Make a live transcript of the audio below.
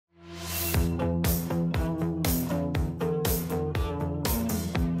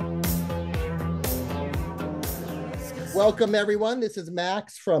Welcome, everyone. This is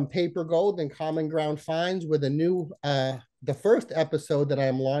Max from papergold and Common Ground Finds with a the first episode that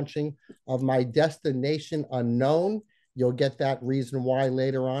I'm launching of my Destination Unknown. You'll get that reason why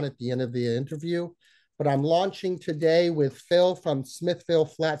later on at the end of the interview. But I'm launching today with Phil from Smithville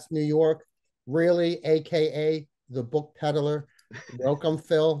Flats, New York, really, AKA the Book Peddler. Welcome,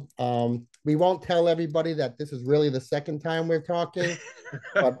 Phil. We won't tell everybody that this is really the second time we're talking,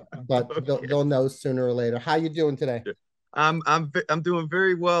 but Okay. they'll know sooner or later. How you doing today? I'm doing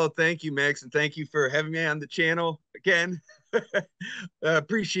very well. Thank you, Max, and thank you for having me on the channel again. I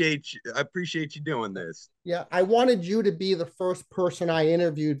appreciate you doing this. Yeah, I wanted you to be the first person I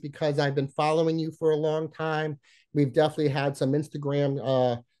interviewed because I've been following you for a long time. We've definitely had some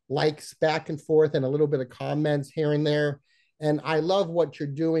Instagram likes back and forth and a little bit of comments here and there. And I love what you're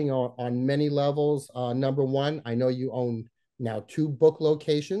doing on many levels. Number one, I know you own now two book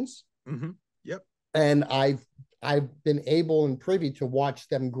locations, Yep. and I've been able and privy to watch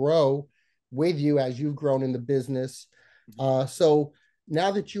them grow with you as you've grown in the business. So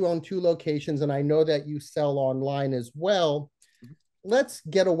now that you own two locations, and I know that you sell online as well, let's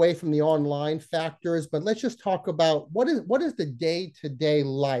get away from the online factors, but let's just talk about what is the day-to-day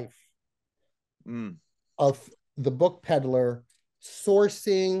life Mm. of the book peddler,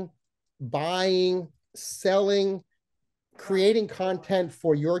 sourcing, buying, selling, creating content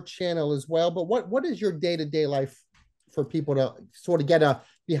for your channel as well. But what is your day-to-day life for people to sort of get a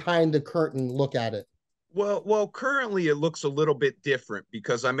behind the curtain look at it? Well, currently it looks a little bit different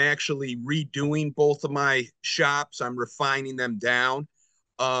because I'm actually redoing both of my shops. I'm refining them down.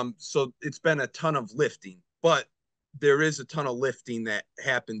 So it's been a ton of lifting, but there is a ton of lifting that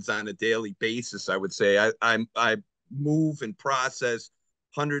happens on a daily basis. I would say I move and process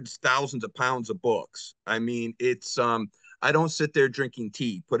hundreds, thousands of pounds of books. I mean, it's I don't sit there drinking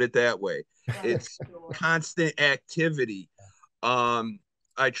tea, put it that way. It's constant activity.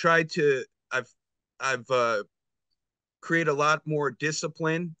 I try to I've create a lot more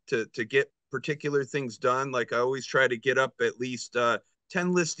discipline to get particular things done. Like I always try to get up at least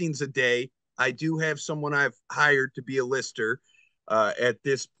 10 listings a day. I do have someone I've hired to be a lister at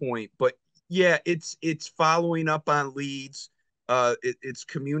this point, but yeah, it's following up on leads. It's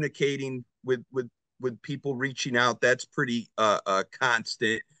communicating with people reaching out. That's pretty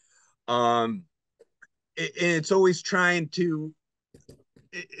constant. Um, it's always trying to.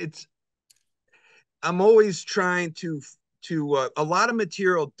 It's I'm always trying to a lot of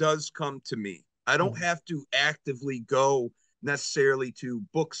material does come to me. I don't have to actively go necessarily to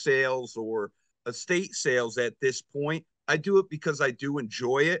book sales or estate sales at this point. I do it because I do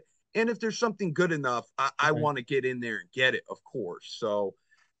enjoy it. And if there's something good enough, I Right. want to get in there and get it, of course. So,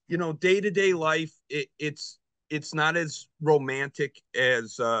 day-to-day life, it's not as romantic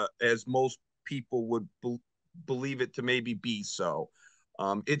as most people would believe it to maybe be so.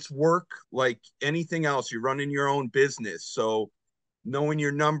 It's work like anything else. You're running your own business. So knowing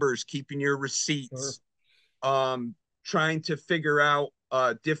your numbers, keeping your Sure. receipts, trying to figure out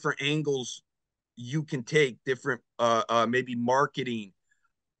different angles you can take, different maybe marketing,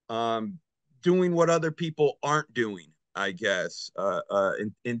 um, doing what other people aren't doing, I guess,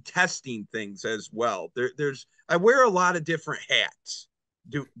 in testing things as well. I wear a lot of different hats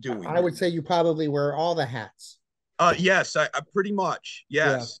doing I it. would say you probably wear all the hats. Yes, I pretty much.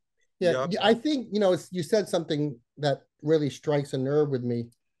 Yeah. Yes. Yeah. Yep. I think, you said something that really strikes a nerve with me.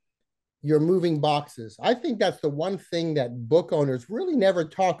 You're moving boxes. I think that's the one thing that book owners really never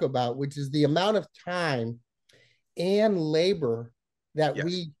talk about, which is the amount of time and labor that Yes.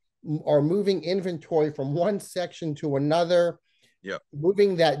 we are moving inventory from one section to another, Yep.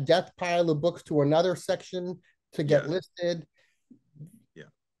 moving that death pile of books to another section to get Yes. listed. Yeah.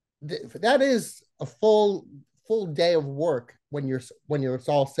 That is a full day of work when it's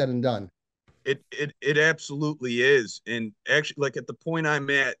all said and done. It absolutely is. And actually, like at the point I'm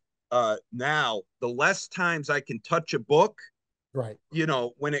at now, the less times I can touch a book, Right.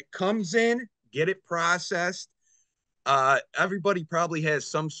 when it comes in, get it processed. Everybody probably has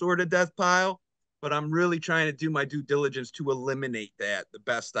some sort of death pile, but I'm really trying to do my due diligence to eliminate that the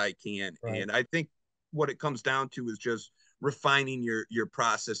best I can. Right. And I think what it comes down to is just refining your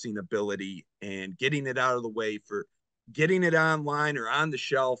processing ability and getting it out of the way for getting it online or on the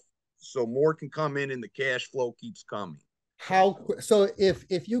shelf so more can come in and the cash flow keeps coming. So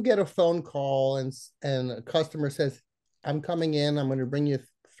if you get a phone call and a customer says, I'm coming in, I'm going to bring you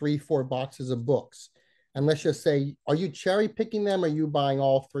 3 4 boxes of books, and let's just say, are you cherry picking them, or are you buying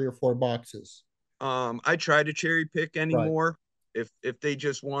all 3 or 4 boxes? I try to cherry pick Right. anymore if they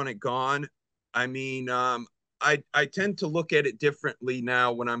just want it gone. I mean, I tend to look at it differently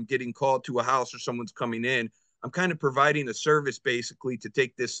now when I'm getting called to a house or someone's coming in. I'm kind of providing a service basically to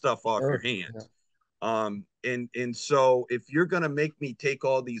take this stuff off your Sure. Yeah. hands. And so if you're gonna make me take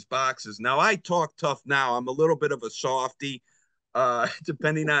all these boxes, now I talk tough now. I'm a little bit of a softy,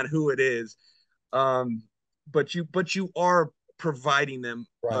 depending on who it is. Um, but you are providing them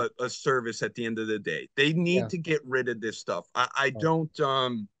Right. a service at the end of the day. They need Yeah. to get rid of this stuff. I Right. don't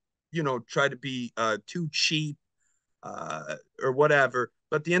try to be too cheap or whatever.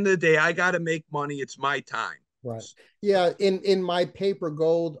 But at the end of the day, I got to make money. It's my time. Right. Yeah. In my Paper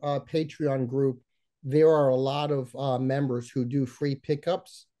Gold Patreon group, there are a lot of members who do free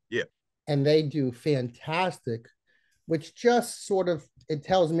pickups, Yeah, and they do fantastic, which just sort of it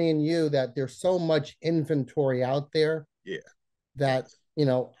tells me and you that there's so much inventory out there yeah, that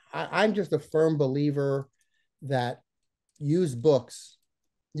yes, I'm just a firm believer that used books,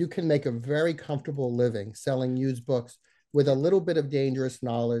 you can make a very comfortable living selling used books with a yeah, little bit of dangerous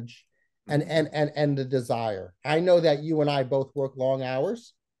knowledge and mhm, the desire. I know that you and I both work long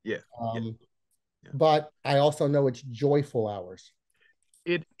hours, yeah, yeah, um, yeah. but I also know it's joyful hours.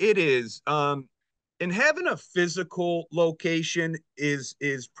 It is. And having a physical location is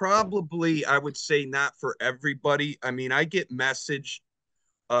probably, I would say, not for everybody. I mean, I get message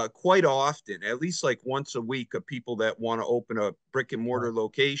quite often, at least like once a week, of people that want to open a brick and Right. mortar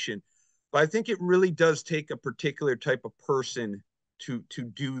location. But I think it really does take a particular type of person to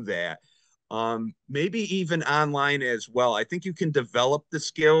do that. Maybe even online as well. I think you can develop the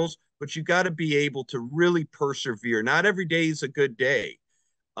skills, but you got to be able to really persevere. Not every day is a good day.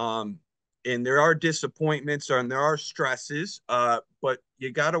 Um, and there are disappointments and there are stresses, but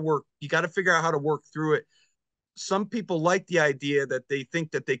you got to work, you got to figure out how to work through it. Some people like the idea that they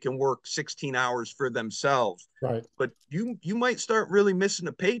think that they can work 16 hours for themselves, Right. but you might start really missing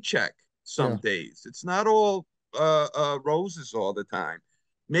a paycheck some Yeah. days. It's not all roses all the time.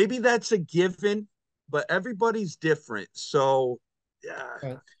 Maybe that's a given, but everybody's different. So yeah,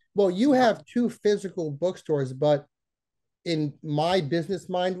 Right. Well, you have two physical bookstores, but in my business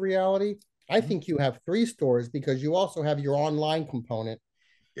mind reality, I think you have three stores because you also have your online component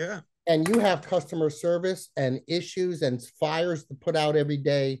yeah, and you have customer service and issues and fires to put out every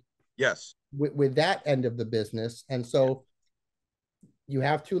day yes, with that end of the business. And yeah, so you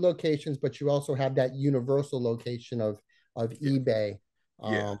have two locations, but you also have that universal location of yeah, eBay.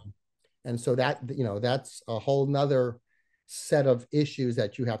 yeah. And so that's a whole nother set of issues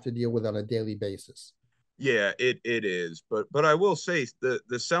that you have to deal with on a daily basis. Yeah, it is, but I will say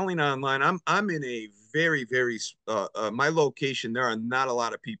the selling online. I'm in a very my location. There are not a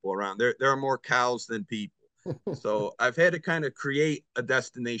lot of people around. There are more cows than people, so I've had to kind of create a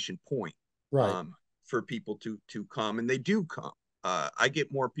destination point Right. um, for people to come, and they do come. I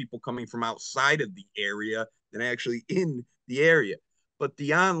get more people coming from outside of the area than actually in the area, but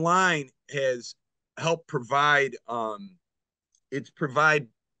the online has helped provide it's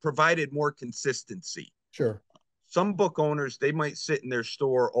provided more consistency. Sure. Some book owners, they might sit in their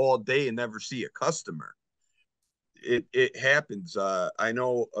store all day and never see a customer. It happens. I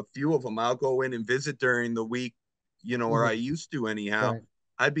know a few of them. I'll go in and visit during the week, or I Mhm. used to anyhow. Right.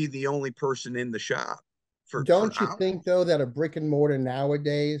 I'd be the only person in the shop for Don't you hours. think though that a brick and mortar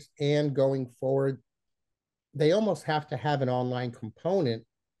nowadays and going forward, they almost have to have an online component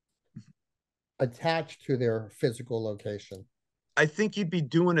attached to their physical location? I think you'd be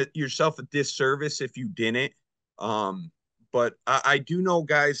doing it yourself a disservice if you didn't. Um, but I do know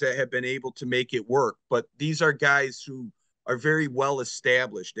guys that have been able to make it work. But these are guys who are very well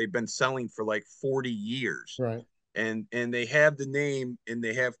established. They've been selling for like 40 years, Right. and they have the name and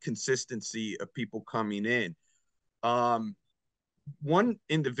they have consistency of people coming in. Um, One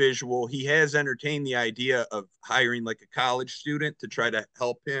individual, he has entertained the idea of hiring like a college student to try to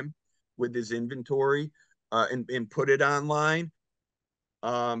help him with his inventory and put it online.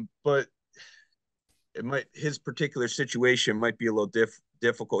 But it might his particular situation might be a little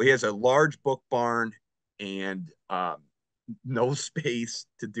difficult. He has a large book barn and no space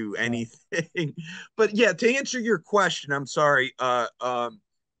to do Right. anything. But yeah, to answer your question, I'm sorry. I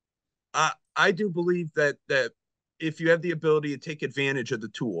do believe that if you have the ability to take advantage of the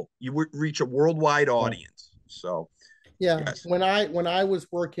tool, you reach a worldwide Right. audience. So Yeah. yes, When I was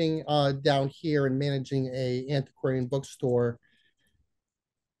working down here and managing a antiquarian bookstore,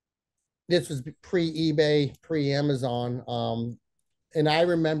 this was pre eBay, pre Amazon, and I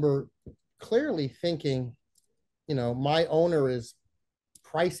remember clearly thinking, my owner is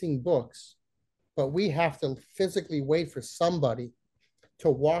pricing books, but we have to physically wait for somebody to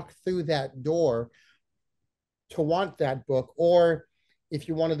walk through that door to want that book. Or if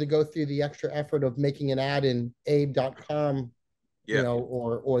you wanted to go through the extra effort of making an ad in abe.com you Yeah. know,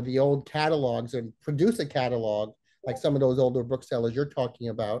 or the old catalogs and produce a catalog like some of those older booksellers you're talking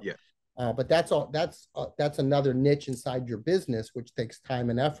about. Yeah. But that's another niche inside your business, which takes time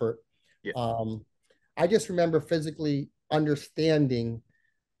and effort. Yeah. Um, I just remember physically understanding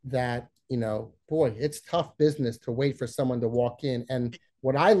that, boy, it's tough business to wait for someone to walk in. And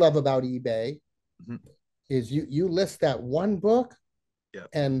what I love about eBay Mhm. is you list that one book, Yeah.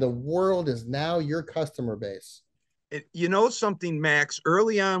 and the world is now your customer base. You know something, Max,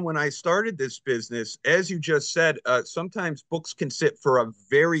 early on when I started this business, as you just said, sometimes books can sit for a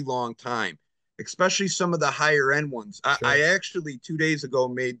very long time, especially some of the higher end ones. I Sure. actually 2 days ago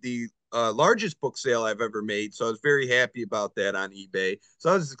made the largest book sale I've ever made. So I was very happy about that on eBay. So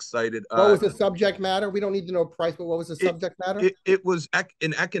I was excited. What was the subject matter? We don't need to know price, but what was the It, subject matter? it was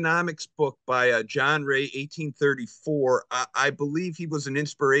an economics book by John Ray, 1834. I believe he was an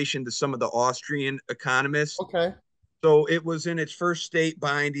inspiration to some of the Austrian economists. Okay. So it was in its first state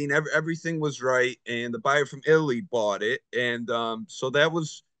binding. Everything was right, and the buyer from Italy bought it, and so that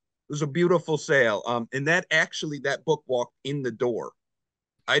was it was a beautiful sale. And that book walked in the door.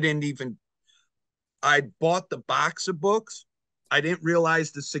 I didn't even I bought the box of books. I didn't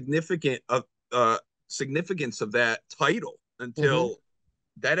realize the significance of that title Mm-hmm. until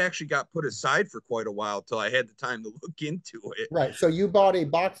that actually got put aside for quite a while till I had the time to look into it. Right. So you bought a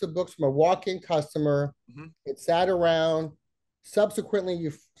box of books from a walk-in customer. Mhm. It sat around. Subsequently,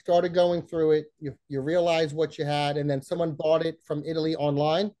 you started going through it. You realized what you had, and then someone bought it from Italy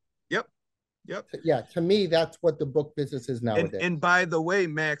online. Yep, yep. Yeah, to me, that's what the book business is nowadays. And by the way,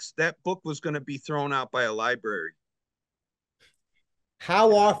 Max, that book was going to be thrown out by a library.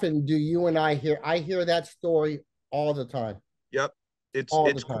 How often do you and I hear? I hear that story all the time. Yep, All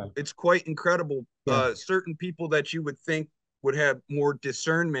the time. it's quite incredible. Yeah. Certain people that you would think would have more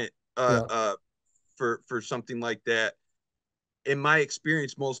discernment Yeah. for something like that, in my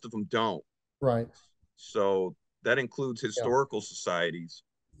experience, most of them don't. Right. So that includes Yeah. historical societies.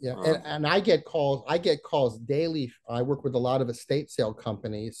 Yeah, Um, and I get calls daily. I work with a lot of estate sale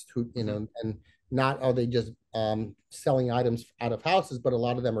companies who, mhm. and not are they just selling items out of houses, but a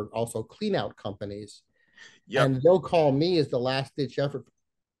lot of them are also clean out companies. Yep, And they'll call me as the last ditch effort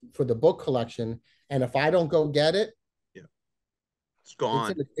for the book collection. And if I don't go get it, yeah, it's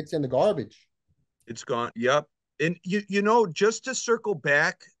gone. it's in the garbage. It's gone. Yep. And just to circle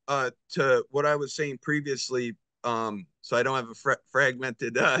back to what I was saying previously, so I don't have a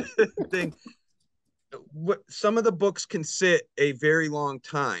fragmented thing. What some of the books can sit a very long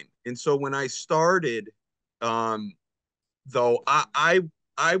time, and so when I started, um, though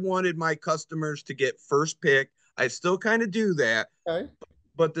I wanted my customers to get first pick. I still kind of do that, Okay.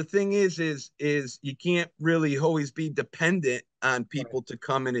 but the thing is you can't really always be dependent on Right. people to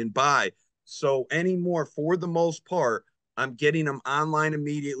come in and buy. So anymore, for the most part, I'm getting them online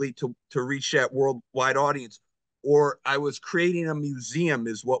immediately to reach that worldwide audience. Or I was creating a museum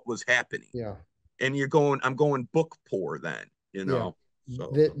is what was happening. Yeah. And I'm going book poor then, you Yeah. know.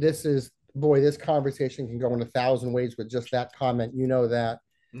 So This is, boy, this conversation can go in 1,000 ways with just that comment. You know that.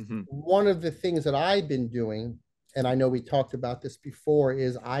 mhm. One of the things that I've been doing, and I know we talked about this before,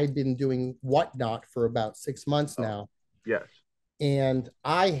 is I've been doing Whatnot for about 6 months Oh, now. yes. And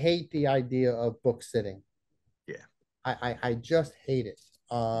I hate the idea of book sitting. Yeah. I just hate it,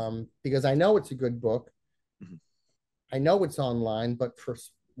 because I know it's a good book. Mhm. I know it's online, but for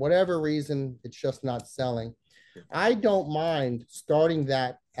whatever reason, it's just not selling. Yeah. I don't mind starting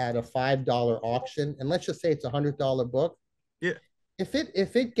that at a $5 auction, and let's just say it's $100 book. Yeah. If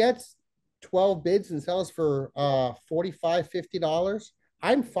it gets 12 bids and sells for 45, $50,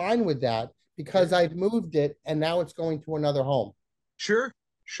 I'm fine with that Yeah. because I've moved it and now it's going to another home. Sure,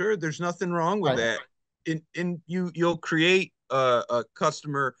 sure. There's nothing wrong with Right. that. In you'll create a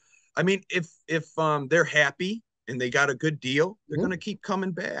customer. I mean, if they're happy and they got a good deal, they're Mhm. gonna keep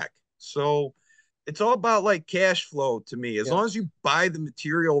coming back. So it's all about like cash flow to me. As Yeah. long as you buy the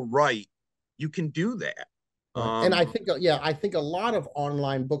material right, you can do that. Right. And I Um, think, yeah, I think a lot of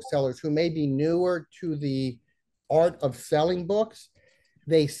online booksellers who may be newer to the art of selling books,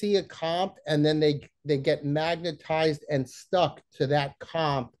 they see a comp and then they get magnetized and stuck to that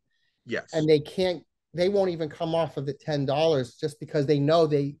comp, yes, and they won't even come off of the $10 just because they know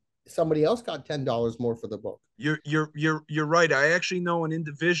somebody else got $10 more for the book. you're right. I actually know an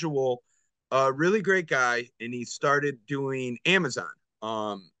individual, a really great guy, and he started doing Amazon.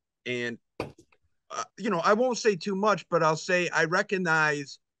 And I won't say too much, but I'll say I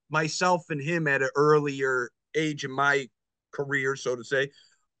recognize myself and him at an earlier age in my career, so to say,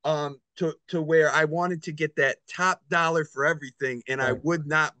 to where I wanted to get that top dollar for everything, and I Right. would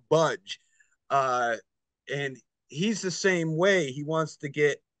not budge. Uh, and he's the same way. He wants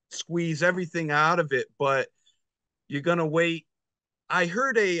to squeeze everything out of it, but you're gonna wait. I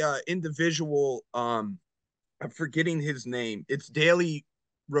heard a individual, I'm forgetting his name. It's Daily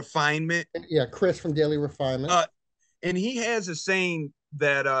Refinement. Yeah, Chris from Daily Refinement. Uh, and he has a saying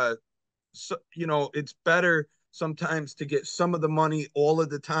that so, it's better sometimes to get some of the money all of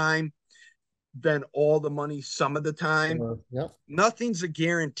the time than all the money some of the time. Yep. Nothing's a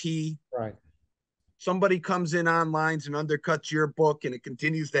guarantee. Right. Somebody comes in online and undercuts your book, and it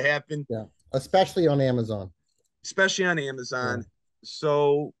continues to happen. Yeah. Especially on Amazon. Especially on Amazon. Yeah.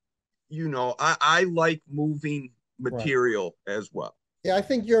 So, I like moving material as well. Yeah, I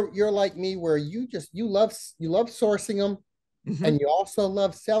think you're like me where you love sourcing them, and you also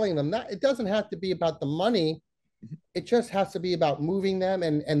love selling them. Not, it doesn't have to be about the money. It just has to be about moving them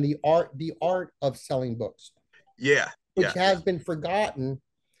and the art of selling books. Yeah. Which has been forgotten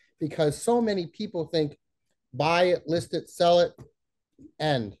because so many people think buy it, list it, sell it,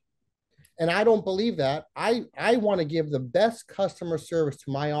 end. And I don't believe that. I want to give the best customer service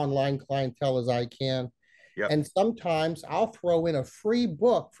to my online clientele as I can. Yep. And sometimes I'll throw in a free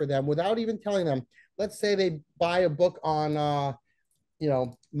book for them without even telling them. Let's say they buy a book on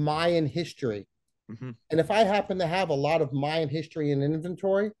Mayan history. And if I happen to have a lot of Mayan history in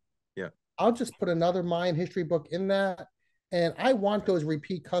inventory, I'll just put another Mayan history book in that. And I want those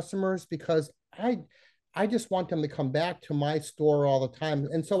repeat customers because I just want them to come back to my store all the time.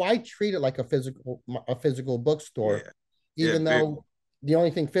 And so I treat it like a physical bookstore, even though the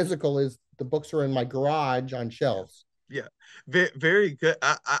only thing physical is the books are in my garage on shelves. Yeah, very, very good.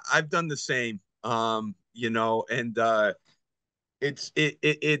 I've done the same, and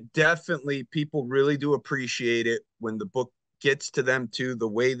it definitely, people really do appreciate it when the book gets to them too, the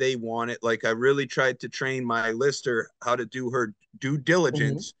way they want it. Like I really tried to train my lister how to do her due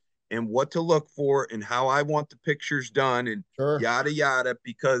diligence and what to look for and how I want the pictures done and yada yada,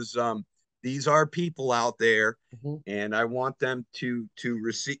 because these are people out there and I want them to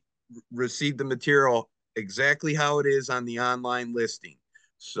receive the material exactly how it is on the online listing.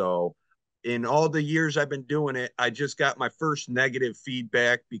 So in all the years I've been doing it, I just got my first negative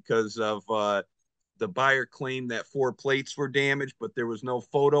feedback because of the buyer claimed that 4 plates were damaged, but there was no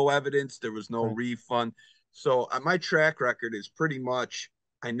photo evidence. There was no refund. So my track record is pretty much,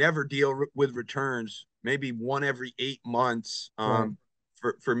 I never deal with returns, maybe one every 8 months.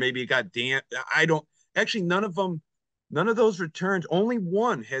 For maybe it got damaged. I don't actually, none of those returns, only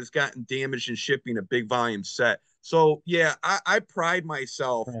one has gotten damaged in shipping a big volume set. So yeah, I pride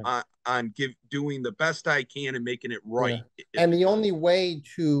myself on doing the best I can and making it right. And the only way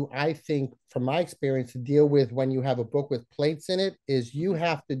to, I think, from my experience, to deal with when you have a book with plates in it is you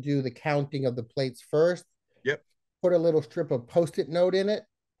have to do the counting of the plates first. Yep. Put a little strip of Post-it note in it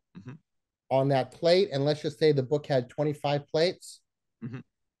on that plate, and let's just say the book had 25 plates.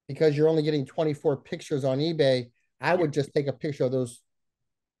 Because you're only getting 24 pictures on eBay, I would just take a picture of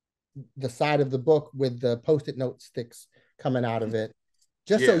the side of the book with the Post-it note sticks coming out of it,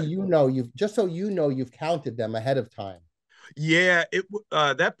 so you know you've counted them ahead of time. Yeah,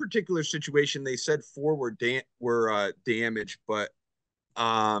 that particular situation, they said 4 were damaged, but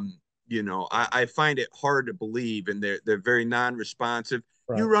I find it hard to believe, and they're very non-responsive.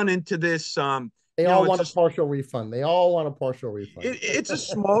 You run into this. They all want a partial refund. They all want a partial refund. It's a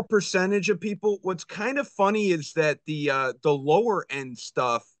small percentage of people. What's kind of funny is that the lower end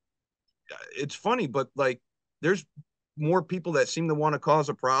stuff, it's funny, but like there's more people that seem to want to cause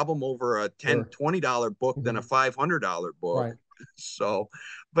a problem over a $10-$20 book than a $500 book. So,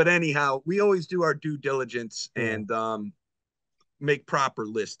 but anyhow, we always do our due diligence and make proper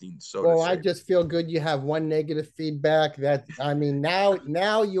listings. So I just feel good you have one negative feedback. That, I mean, now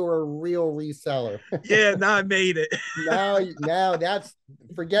you're a real reseller. Yeah, now I made it. now that's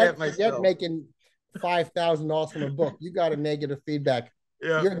forget making $5,000 from a book. You got a negative feedback.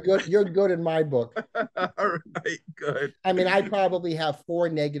 Yeah. You're good in my book. All right, good. I mean, I probably have 4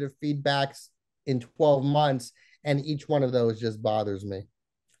 negative feedbacks in 12 months, and each one of those just bothers me.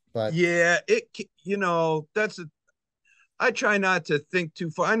 But yeah, I try not to think too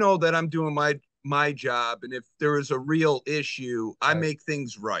far. I know that I'm doing my job, and if there is a real issue, I make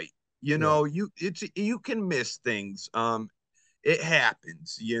things right. You can miss things. It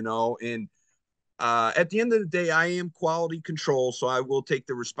happens, and at the end of the day, I am quality control, so I will take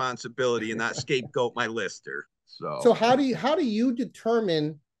the responsibility and not scapegoat my lister. So how do you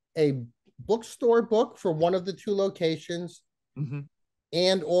determine a bookstore book for one of the 2 locations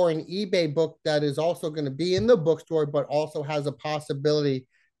and or an eBay book that is also going to be in the bookstore but also has a possibility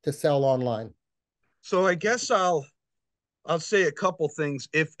to sell online? So I guess I'll I'll say a couple things.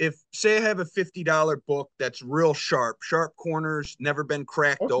 If say I have a $50 book that's real sharp corners, never been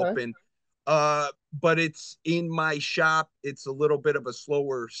cracked Okay. open, but it's in my shop, it's a little bit of a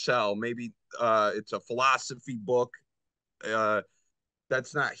slower sell. Maybe it's a philosophy book. Uh,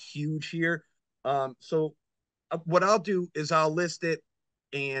 that's not huge here. So what I'll do is I'll list it,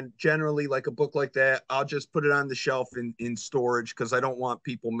 and generally, like a book like that, I'll just put it on the shelf in storage because I don't want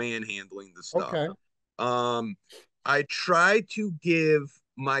people manhandling the stuff. Okay. Um, I try to give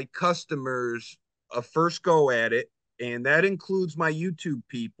my customers a first go at it, and that includes my YouTube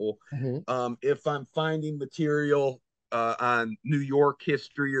people. Hmm. If I'm finding material on New York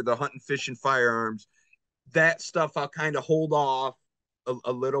history or the hunting, fishing, firearms, that stuff I'll kind of hold off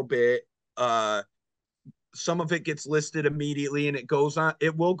a little bit. Some of it gets listed immediately, and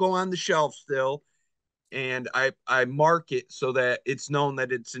it will go on the shelf still, and I mark it so that it's known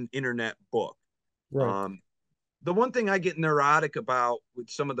that it's an internet book. Right. um the one thing I get neurotic about with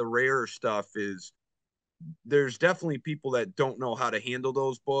some of the rarer stuff is there's definitely people that don't know how to handle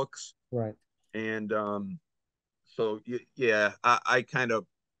those books. Right. And so yeah, I kind of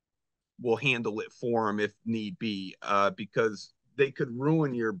will handle it for them if need be, because they could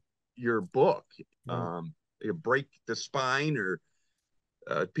ruin your book. Right. They could break the spine, or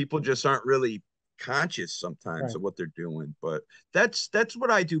people just aren't really conscious sometimes Right. of what they're doing. But that's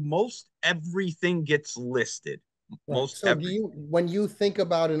what I do. Most everything gets listed. Right. Most So do every you, when you think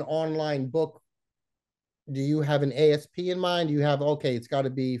about an online book, do you have an ASP in mind? Do you have, okay, it's got to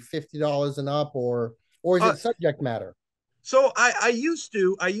be $50 and up, or is uh it subject matter? so I used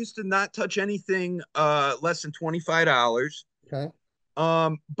to not touch anything less than $25. Okay.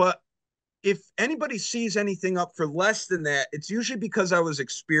 But if anybody sees anything up for less than that, it's usually because I was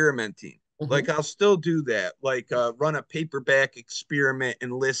experimenting. Hmm. Like I'll still do that, like run a paperback experiment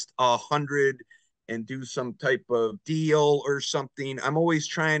and list 100 and do some type of deal or something. I'm always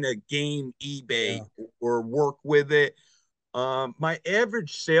trying to game eBay Yeah. or work with it. My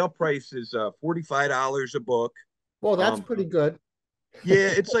average sale price is $45 a book. Well, that's Um, pretty good. yeah,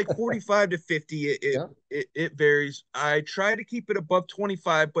 it's like 45 to 50. Yeah. It varies. I try to keep it above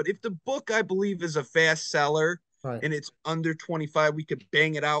 25, but if the book I believe is a fast seller Right. and it's under 25, we could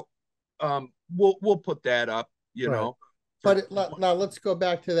bang it out. We'll put that up, Right. for Now let's go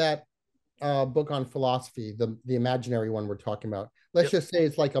back to that book on philosophy, the imaginary one we're talking about. Let's yep. just say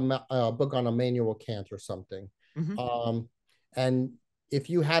it's like a book on Immanuel Kant or something. Hmm. Um, and if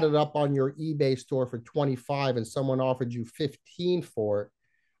you had it up on your eBay store for 25 and someone offered you 15 for it,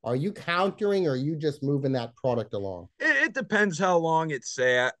 are you countering or are you just moving that product along? It depends how long it's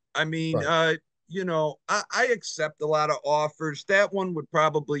sat. I mean, Right. I accept a lot of offers. That one would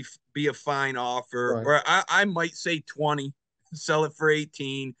probably be a fine offer, Right. or I might say 20, sell it for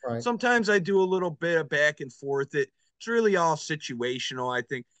 18. Right. Sometimes I do a little bit of back and forth. It's really all situational, I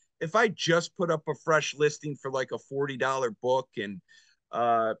think. If I just put up a fresh listing for like a $40 book, and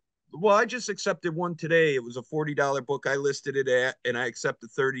uh well, I just accepted one today. It was a $40 book I listed it at, and I accepted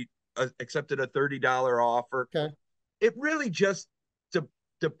a $30 offer. Okay. It really just de-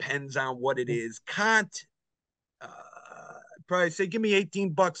 depends on what it is. Can't uh, probably say, give me 18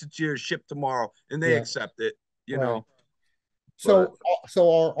 bucks, it's yours, ship tomorrow, and they Yeah. accept it, you Right. know. But So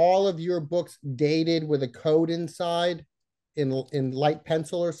are all of your books dated with a code inside in light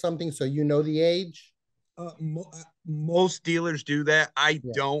pencil or something so you know the age? most dealers do that. I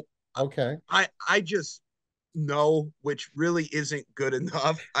Yeah. don't. Okay. I just know, which really isn't good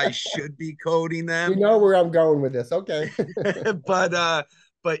enough. I should be coding You them. know where I'm going with this. Okay.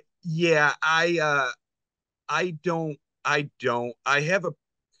 But yeah, I don't. I have a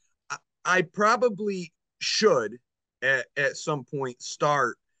I probably should at some point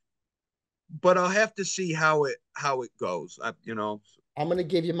start, but I'll have to see how it goes. I'm going to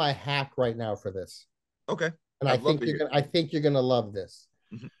give you my hack right now for this. Okay, And I'd love to hear. I think you're going to love this.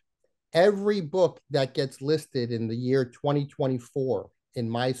 Mhm. Every book that gets listed in the year 2024 in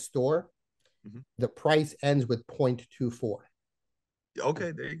my store, Mhm. the price ends with 0.24.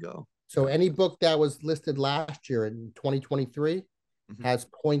 Okay, there you go. So any book that was listed last year in 2023 Mhm. has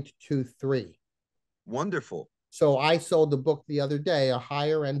 0.23. Wonderful. So I sold the book the other day, a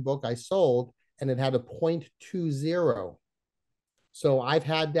higher end book I sold, and it had a 0.20. So I've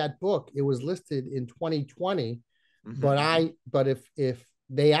had that book. It was listed in 2020, Mhm. but if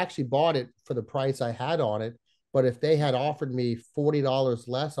they actually bought it for the price I had on it, but if they had offered me $40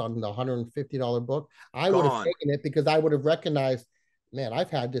 less on the $150 book, I would have Gone. taken it because I would have recognized, man, I've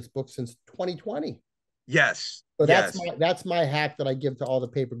had this book since 2020. Yes, So yes. that's my hack that I give to all the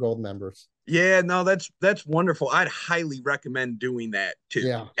Paper Gold members. Yeah, no, that's wonderful. I'd highly recommend doing that too.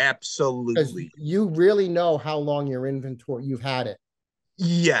 Yeah, because Absolutely. you really know how long your inventory you've had it.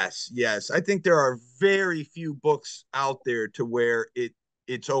 Yes, yes. I think there are very few books out there to where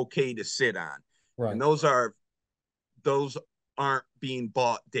it's okay to sit on. And Right, those aren't being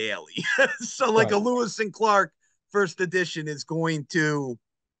bought daily. So like a right. Lewis and Clark first edition is going to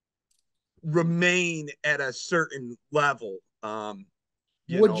remain at a certain level.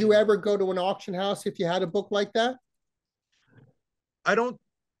 You Would know, you ever go to an auction house if you had a book like that? I don't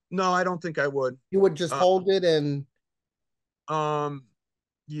no, I don't think I would. You would just Uh hold it and um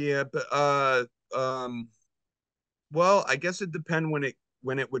yeah, but well, I guess it depend when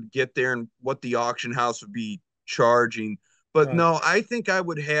it would get there and what the auction house would be charging. But right. no, I think I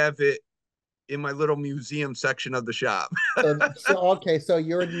would have it in my little museum section of the shop. So okay, so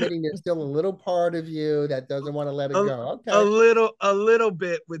you're admitting there's still a little part of you that doesn't want to let it a, go. Okay. a little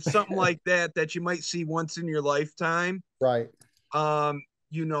bit with something like that you might see once in your lifetime. Right. Um,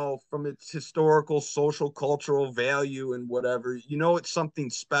 from its historical, social, cultural value and whatever, it's something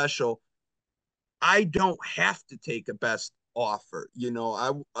special. I don't have to take a best offer.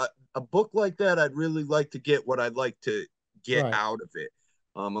 A book like that, I'd really like to get what I'd like to get Right. out of it.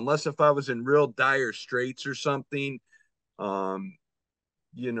 Unless if I was in real dire straits or something, um,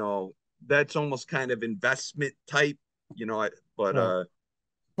 you know, that's almost kind of investment type, but Right.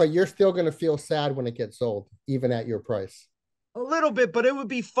 But you're still going to feel sad when it gets sold, even at your price. a little bit, but it would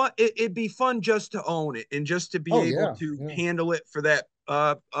be fun. It'd be fun just to own it and just to be Oh able yeah. to Yeah. handle it for that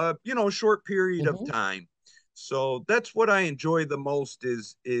short period of Hmm. time. So that's what I enjoy the most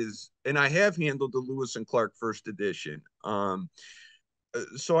and I have handled the Lewis and Clark first edition.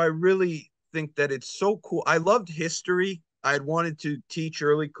 So I really think that it's so cool. I loved history. I had wanted to teach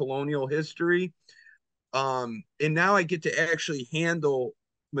early colonial history. And now I get to actually handle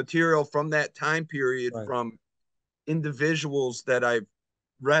material from that time period Right. from individuals that I've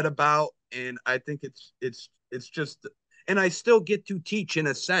read about, and I think it's just, and I still get to teach in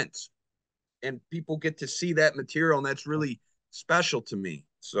a sense, and people get to see that material, and that's really special to me.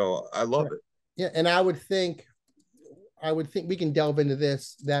 So I love Right. it. Yeah, and I would think we can delve into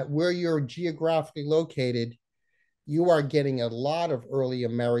this that where you're geographically located, you are getting a lot of early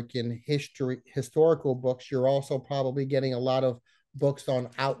American historical books. You're also probably getting a lot of books on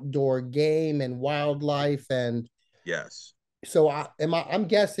outdoor game and wildlife. And Yes. so I'm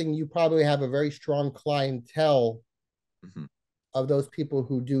guessing you probably have a very strong clientele Mhm. of those people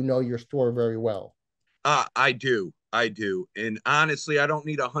who do know your store very well. I do. I do. And honestly, I don't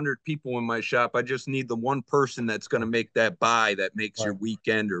need 100 people in my shop. I just need the one person that's going to make that buy that makes your Right.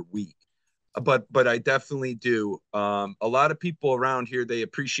 weekend or week. But I definitely do. A lot of people around here, they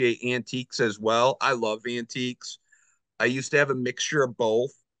appreciate antiques as well. I love antiques. I used to have a mixture of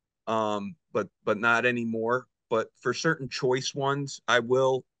both, but not anymore. But for certain choice ones, I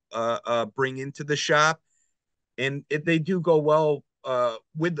will bring into the shop, and they do go well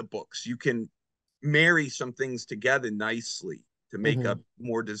with the books. You can marry some things together nicely to make a Mhm.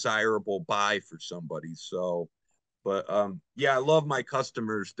 more desirable buy for somebody. So, but yeah, I love my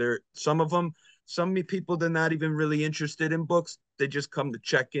customers. They're some people they're not even really interested in books. They just come to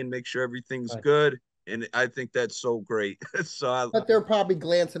check in, make sure everything's Right. good, and I think that's so great. But they're probably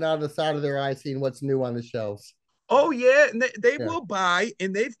glancing out of the side of their eye, seeing what's new on the shelves. oh yeah, and they Yeah. will buy,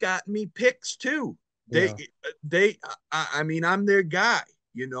 and they've gotten me picks too. They Yeah. they I mean I'm their guy,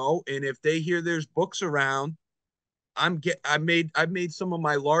 and if they hear there's books around, I've made some of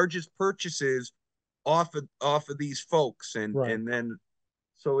my largest purchases off of these folks, Right. and then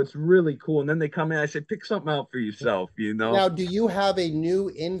so it's really cool. And then they come in, I say, pick something out for yourself. Now, do you have a new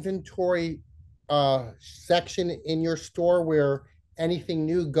inventory section in your store where anything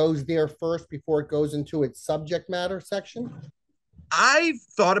new goes there first before it goes into its subject matter section? I've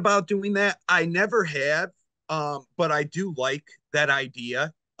thought about doing that. I never have, but I do like that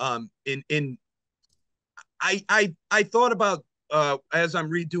idea. In I thought about as I'm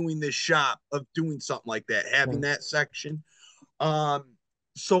redoing this shop of doing something like that, having Right. that section. Um,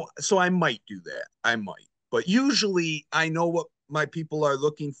 so I might do that. I might, but usually I know what my people are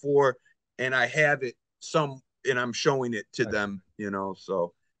looking for, and I have it and I'm showing it to Right. them.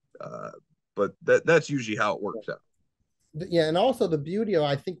 So, uh, but that's usually how it works out. Yeah, and also the beauty of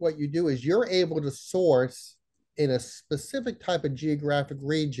I think what you do is you're able to source in a specific type of geographic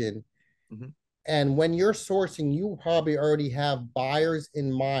region. Mhm. And when you're sourcing, you probably already have buyers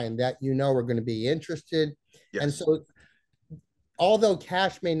in mind that you know are going to be interested. And Yes. so although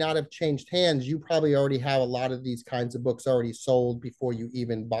cash may not have changed hands, you probably already have a lot of these kinds of books already sold before you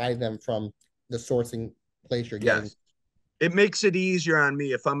even buy them from the sourcing place you're getting. Yes. It makes it easier on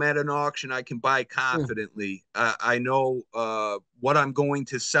me. If I'm at an auction, I can buy Mm, confidently. I know what I'm going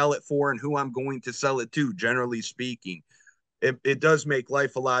to sell it for and who I'm going to sell it to, generally speaking. It does make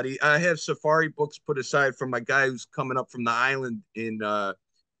life a lot easier. I have safari books put aside for my guy who's coming up from the island in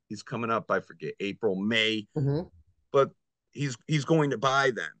he's coming up, I forget, April, May, mhm. but he's going to buy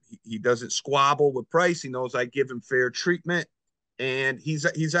them. He doesn't squabble with price. He knows I give him fair treatment, and he's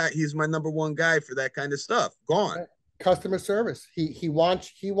my number one guy for that kind of stuff. Gone. Right. Customer service. He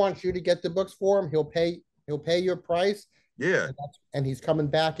wants you to get the books for him. He'll pay your price, Yeah. and he's coming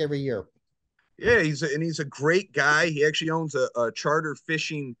back every year. Yeah, he's a great guy. He actually owns a charter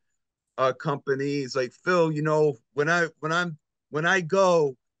fishing company. He's like, Phil, when I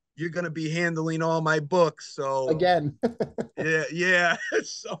go, you're gonna be handling all my books. So Again. yeah, yeah.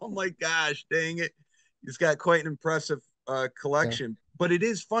 So I'm like, gosh, dang it. He's got quite an impressive Yeah, collection. But it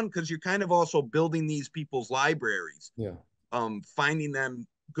is fun because you're kind of also building these people's libraries, yeah. finding them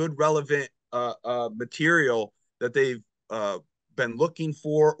good, relevant material that they've been looking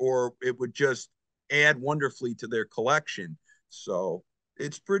for, or it would just add wonderfully to their collection. So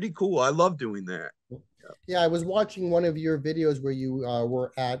it's pretty cool. I love doing that. Yeah, I was watching one of your videos where you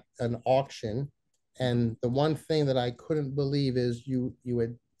were at an auction, Mhm. and the one thing that I couldn't believe is you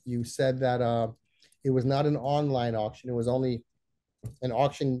said that it was not an online auction. It was only an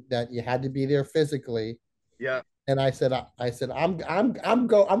auction that you had to be there physically. Yeah. And I said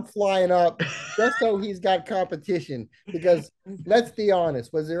I'm flying up just so he's got competition because let's be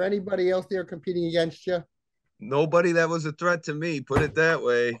honest, was there anybody else there competing against you? Nobody that was a threat to me, put it that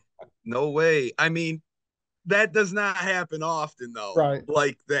way. No way. I mean, that does not happen often though, Right,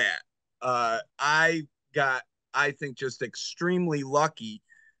 like that. I got, I think, just extremely lucky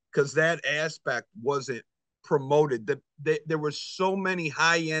because that aspect wasn't promoted. There were so many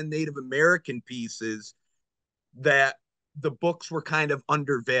high-end Native American pieces that the books were kind of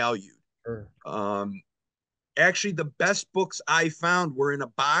undervalued. sure. Um, Actually, the best books I found were in a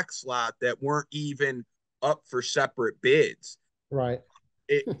box lot that weren't even up for separate bids. Right,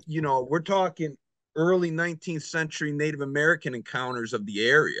 We're talking early 19th century Native American encounters of the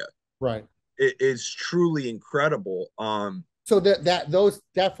area. right. It is truly incredible. So that those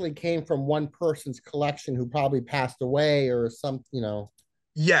definitely came from one person's collection who probably passed away or some.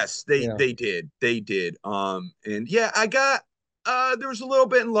 Yes, Yeah, they did. And yeah, I got there was a little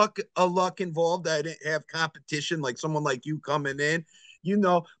bit of luck involved. I didn't have competition like someone like you coming in,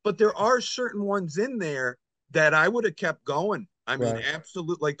 but there are certain ones in there that I would have kept going. I mean, right,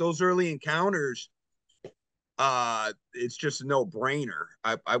 absolute like those early encounters, it's just a no-brainer.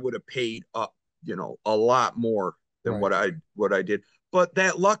 I would have paid up, a lot more than right, what I did. But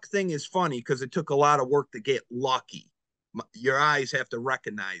that luck thing is funny because it took a lot of work to get lucky. Your eyes have to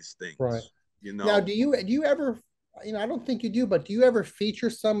recognize right. things, you Now, know. do you ever, I don't think you do, but do you ever feature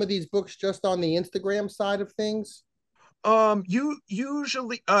some of these books just on the Instagram side of things? You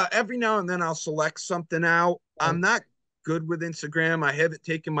usually every now and then I'll select something out. I'm Right, not good with Instagram. I haven't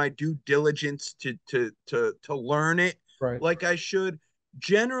taken my due diligence to learn it right, like I should.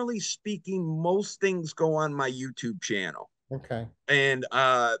 Generally speaking, most things go on my YouTube channel. okay, And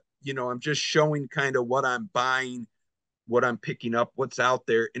I'm just showing kind of what I'm buying, what I'm picking up, what's out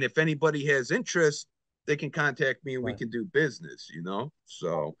there. And if anybody has interest, they can contact me and we right, can do business.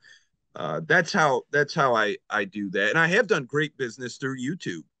 So that's how I do that. And I have done great business through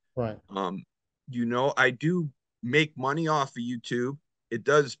YouTube. right. Um, I do make money off of YouTube. It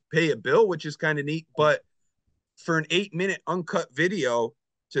does pay a bill, which is kind of neat, but for an 8-minute uncut video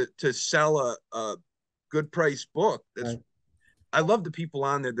to sell a good price book, that's Right. I love the people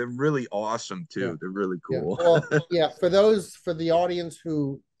on there. They're really awesome Yeah. too. They're really Yeah. cool. Well, yeah, for the audience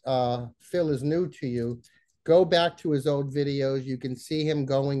who Phil is new to you, go back to his old videos. You can see him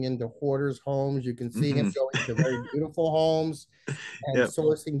going into hoarders' homes. You can see him Hmm. going to very beautiful homes and Yep.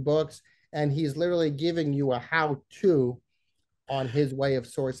 sourcing books. And he's literally giving you a how-to on his way of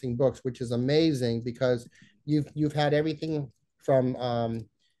sourcing books, which is amazing because you've had everything from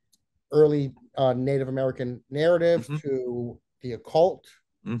early Native American narratives Hmm. to the occult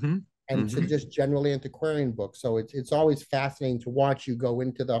Hmm. and to Hmm. just generally antiquarian books. So it's always fascinating to watch you go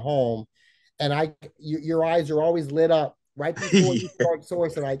into the home, and your eyes are always lit up right before you Yeah. start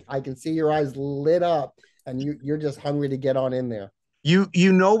sourcing. I can see your eyes lit up, and you're just hungry to get on in there.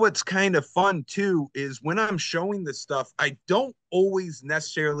 You know what's kind of fun too is when I'm showing this stuff, I don't always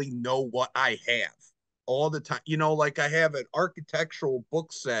necessarily know what I have all the time. Like I have an architectural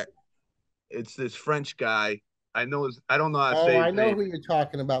book set. It's this French guy. I don't know how to Oh, say his I know name. who you're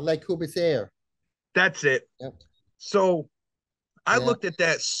talking about, Le Corbusier. That's it. Yep. So I Yeah. looked at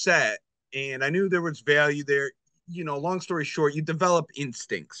that set and I knew there was value there. Long story short, you develop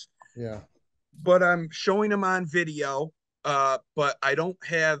instincts. Yeah. But I'm showing them on video. But I don't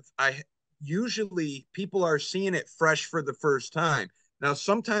have. I usually people are seeing it fresh for the first time. Now,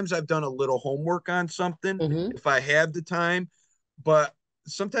 sometimes I've done a little homework on something Mm-hmm. if I have the time, but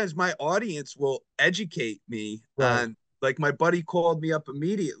sometimes my audience will educate me Right. on. Like my buddy called me up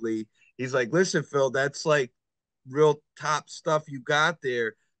immediately. He's like, "Listen, Phil, that's like real top stuff you got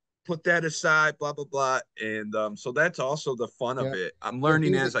there. Put that aside, blah blah blah." And so that's also the fun of Yeah. it. I'm Yeah,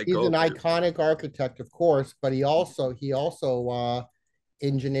 learning as I he's an go through. iconic architect, of course, but he also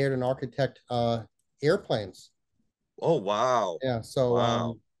engineered and architect airplanes. Oh wow, Yeah. So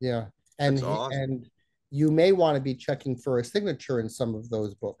wow, yeah, that's awesome. and you may want to be checking for a signature in some of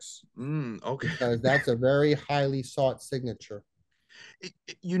those books Okay. because that's a very highly sought signature.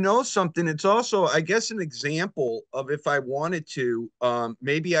 Something. It's also, I guess, an example of if I wanted to,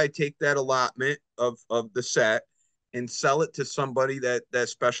 maybe I take that allotment of the set and sell it to somebody that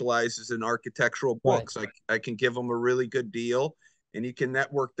specializes in architectural Right. books. I can give them a really good deal, and you can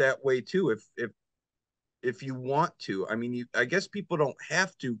network that way too if you want to. I mean, I guess people don't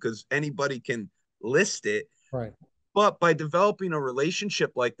have to because anybody can list it. Right. But by developing a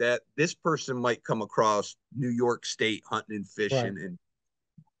relationship like that, this person might come across New York State hunting and Right. fishing, and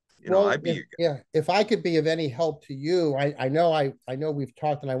Well, I'd be your guy. if I could be of any help to you, I know we've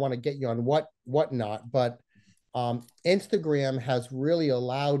talked and I want to get you on whatnot, but Instagram has really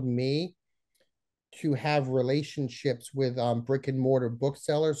allowed me to have relationships with brick and mortar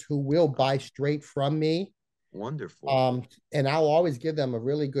booksellers who will buy straight from me. Wonderful. Um, and I'll always give them a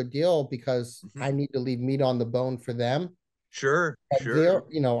really good deal because Mhm. I need to leave meat on the bone for them. Sure, But sure.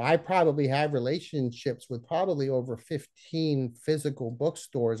 there, I probably have relationships with probably over 15 physical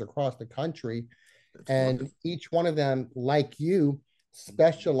bookstores across the country. That's And wonderful. each one of them, like you,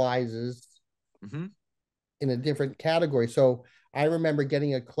 specializes Hmm. in a different category. So I remember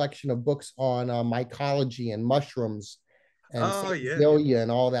getting a collection of books on mycology and mushrooms and Oh yeah. Sanzillia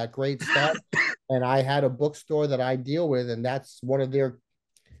and all that great stuff. And I had a bookstore that I deal with, and that's one of their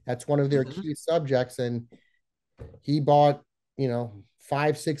Hmm. key subjects. And he bought,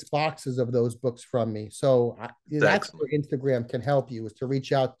 5, 6 boxes of those books from me. So It's that's excellent. where Instagram can help you, is to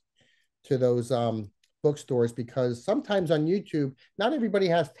reach out to those bookstores, because sometimes on YouTube, not everybody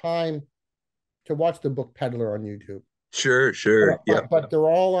has time to watch the Book Peddler on YouTube. Sure, sure. Yep. But they're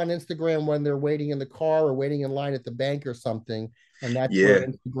all on Instagram when they're waiting in the car or waiting in line at the bank or something, and that's where Yeah.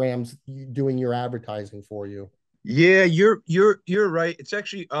 Instagram's doing your advertising for you. Yeah, you're right. It's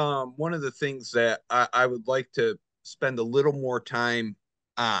actually one of the things that I would like to spend a little more time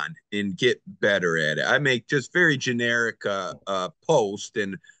on and get better at it. I make just very generic post,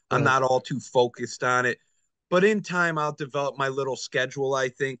 and I'm Yeah. not all too focused on it. But in time I'll develop my little schedule, I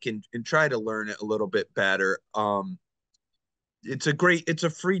think, and try to learn it a little bit better. It's a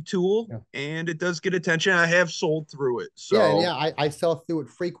free tool Yeah. and it does get attention. I have sold through it. Yeah, and So, yeah, I sell through it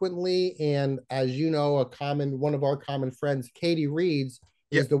frequently. And as you know, one of our common friends, Katie Reeds,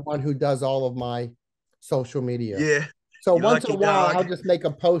 yeah, is the one who does all of my social media. yeah, So you once in lucky a while, dog. I'll just make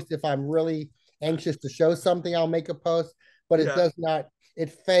a post if I'm really anxious to show something. I'll make a post, but it Yeah. does not. It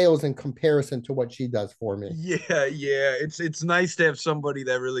fails in comparison to what she does for me. Yeah, yeah. It's nice to have somebody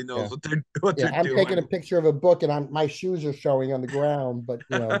that really knows Yeah. what they're Yeah, I'm taking a doing. picture of a book and my shoes are showing on the ground, but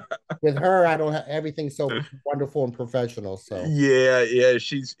with her, I don't have everything so wonderful and professional. So Yeah, yeah.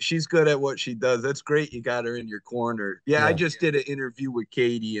 She's good at what she does. That's great. You got her in your corner. Yeah, I yeah. just did an interview with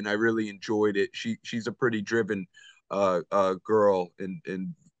Katie and I really enjoyed it. She's a pretty driven girl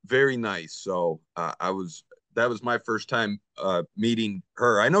and very nice. So that was my first time meeting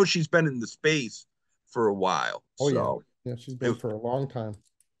her. I know she's been in the space for a while. Oh yeah. So Yeah, she's been it, for a long time.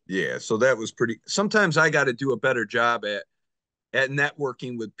 yeah, so that was pretty. Sometimes I got to do a better job at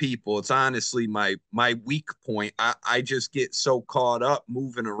networking with people. It's honestly my weak point. I just get so caught up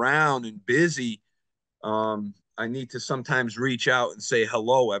moving around and busy. I need to sometimes reach out and say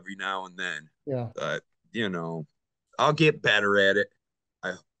hello every now and then. Yeah. But you know, I'll get better at it.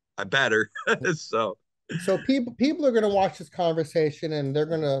 I I better. So So people are going to watch this conversation and they're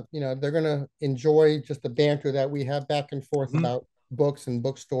going to enjoy just the banter that we have back and forth mhm, about books and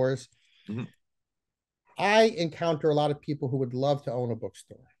bookstores. mhm, I encounter a lot of people who would love to own a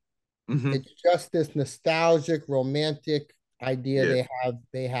bookstore. mhm, It's just this nostalgic, romantic idea yeah,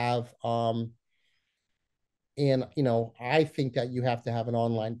 they have. And I think that you have to have an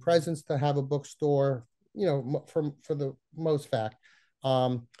online presence to have a bookstore. For the most fact,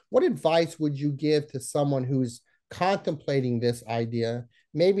 what advice would you give to someone who's contemplating this idea?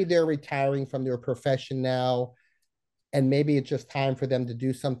 Maybe they're retiring from their profession now. and maybe it's just time for them to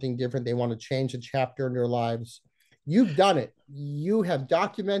do something different. They want to change a chapter in their lives. You've done it. You have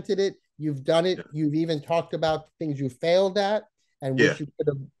documented it. You've done it. You've even talked about things you failed at and Yeah. wish you could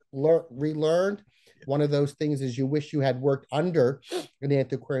have relearned. One of those things is you wish you had worked under an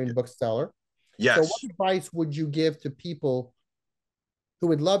antiquarian bookseller. So, what Yes. advice would you give to people who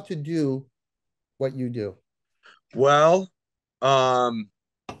would love to do what you do? Well, um,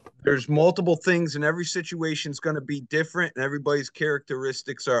 there's multiple things, and every situation is going to be different, and everybody's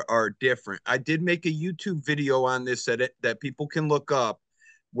characteristics are different. I did make a YouTube video on this that people can look up,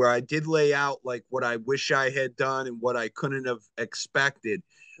 where I did lay out like what I wish I had done and what I couldn't have expected.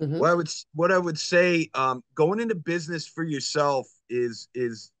 Mm-hmm. What I would say, going into business for yourself is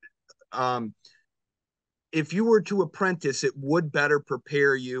um, if you were to apprentice, it would better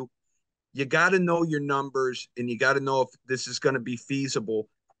prepare you. You got to know your numbers, and you got to know if this is going to be feasible.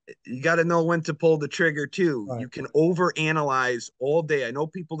 You got to know when to pull the trigger too. Right. You can overanalyze all day. I know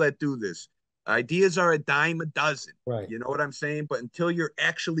people that do this. Ideas are a dime a dozen. Right. You know what I'm saying? But until you're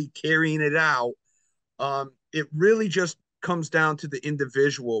actually carrying it out, it really just comes down to the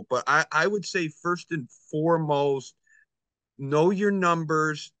individual. But I would say first and foremost, know your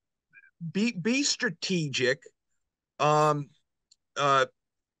numbers. Be strategic. Um, uh,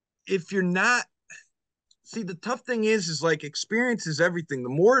 if you're not, see, the tough thing is like experience is everything. The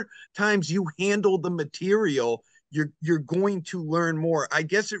more times you handle the material, you're going to learn more. I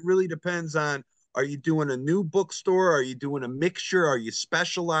guess it really depends on, are you doing a new bookstore? Are you doing a mixture? Are you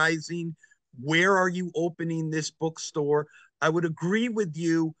specializing? Where are you opening this bookstore? I would agree with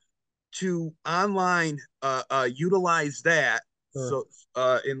you to online utilize that, Sure.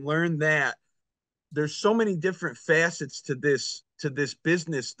 so and learn that. There's so many different facets to this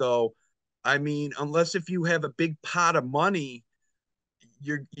business though. I mean, unless if you have a big pot of money,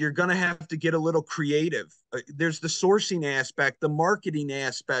 you're going to have to get a little creative. There's the sourcing aspect, the marketing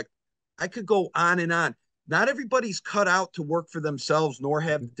aspect. I could go on and on. Not everybody's cut out to work for themselves nor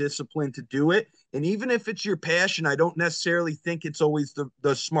have the discipline to do it. And even if it's your passion, I don't necessarily think it's always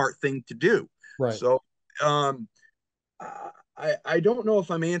the smart thing to do. Right. So um I don't know if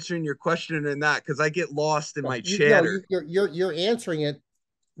I'm answering your question or not, because I get lost in my You know, chatter. you're answering it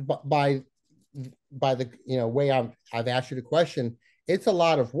by the way I've asked you the question. It's a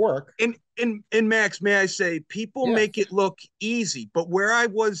lot of work. And Max, may I say, people make Yes. it look easy, but where I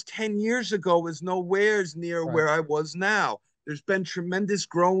was 10 years ago is nowheres near Right. where I was now. There's been tremendous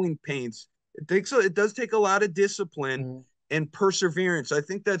growing pains. It does take a lot of discipline Mhm. and perseverance. I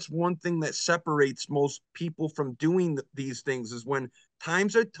think that's one thing that separates most people from doing these things, is when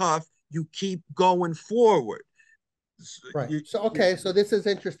times are tough, you keep going forward. Right. So okay, so this is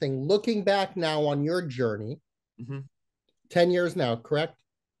interesting. Looking back now on your journey, Mhm. 10 years now, correct?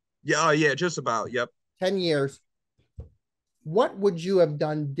 Yeah, oh, yeah, just about. Yep. 10 years. What would you have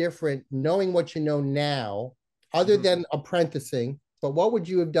done different knowing what you know now, other Mhm. than apprenticing? But what would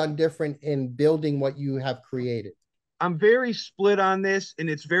you have done different in building what you have created? I'm very split on this, and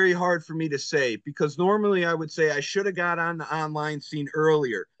it's very hard for me to say, because normally I would say I should have got on the online scene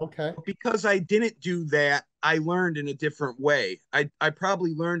earlier. Okay. But because I didn't do that, I learned in a different way. I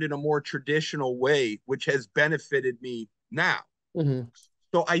probably learned in a more traditional way, which has benefited me now. Hmm.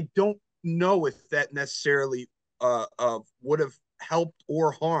 So I don't know if that necessarily would have helped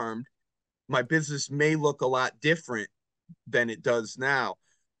or harmed. My business may look a lot different than it does now.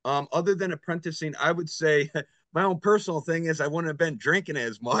 Other than apprenticing, I would say my own personal thing is I wouldn't have been drinking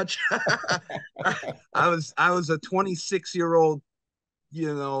as much. I was a 26-year-old,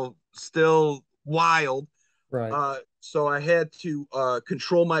 still wild. Right. So I had to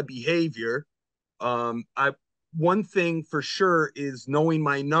control my behavior. I One thing for sure is knowing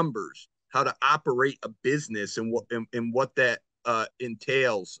my numbers, how to operate a business, and what that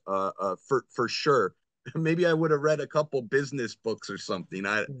entails, for sure. Maybe I would have read a couple business books or something.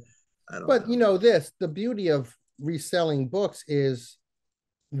 I don't But know. the beauty of reselling books is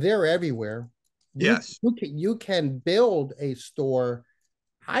they're everywhere. Yes. You can build a store,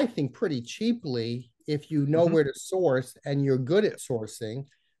 I think, pretty cheaply if you know Hmm. where to source and you're good at Yep. sourcing.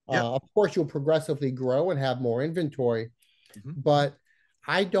 Yep. Of course, you'll progressively grow and have more inventory, Hmm. but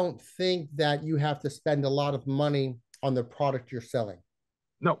I don't think that you have to spend a lot of money on the product you're selling.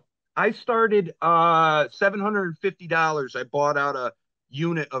 No, I started $750. I bought out a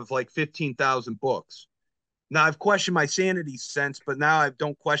unit of like 15,000 books. Now I've questioned my sanity since, but now I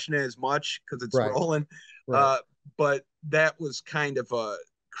don't question it as much because it's Right, rolling. right. Uh, but that was kind of a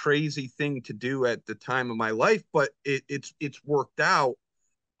crazy thing to do at the time of my life, but it's worked out.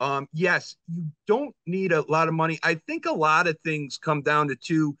 Yes, you don't need a lot of money. I think a lot of things come down to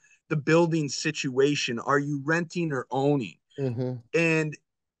two. the building situation. Are you renting or owning? Mm-hmm. And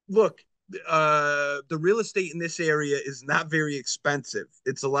look, the real estate in this area is not very expensive.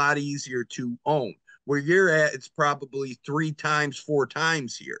 It's a lot easier to own. Where you're at, it's probably 3 times, 4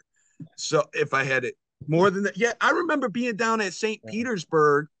 times here. So if I had it more than that, yeah, I remember being down at St. Yeah.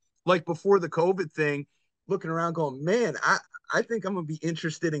 Petersburg, like before the COVID thing, looking around, going, man, I think I'm gonna be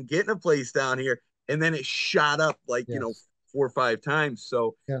interested in getting a place down here. And then it shot up like, Yes. 4 or 5 times.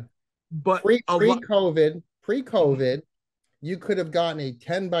 So, Yeah. but Pre a pre lot. COVID, pre COVID, you could have gotten a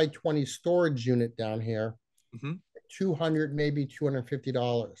 10 by 20 storage unit down here, Mm-hmm. 200, maybe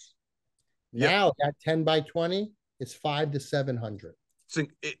 $250. Yep. Now that 10 by 20 is 5 to 700. It's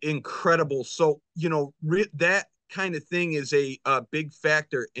incredible. So, that kind of thing is a big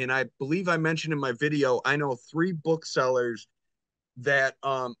factor. And I believe I mentioned in my video, I know 3 booksellers that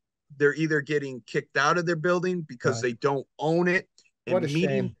they're either getting kicked out of their building because Right. they don't own it, What a and meeting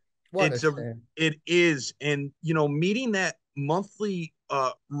shame. What a it's a shame. it is, and meeting that monthly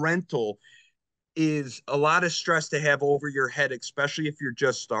rental is a lot of stress to have over your head, especially if you're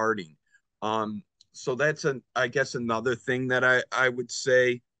just starting. um so that's I guess another thing that I would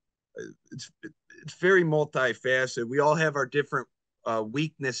say. It's very multifaceted. We all have our different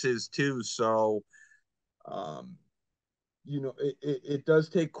weaknesses too. So um it does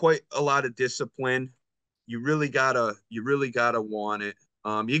take quite a lot of discipline. You really gotta want it.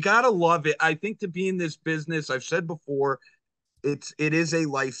 You gotta love it. I think to be in this business, I've said before, it is a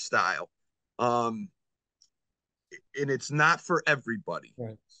lifestyle. Um, and it's not for everybody.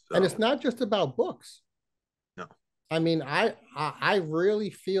 Right. And it's So not just about books. no. I mean, I really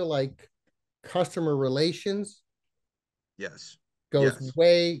feel like customer relations Yes. goes Yes.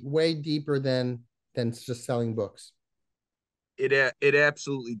 way deeper than just selling books. It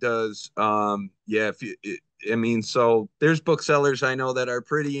absolutely does. Yeah, I mean, so there's booksellers I know that are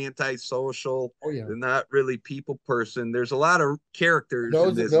pretty antisocial. Oh yeah. They're not really people person. There's a lot of characters in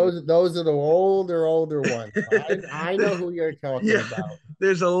Those this. those those are the older ones. I know who you're talking Yeah, about.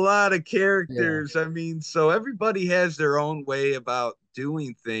 there's a lot of Yeah. characters. I mean, so everybody has their own way about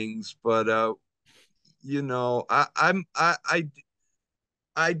doing things, but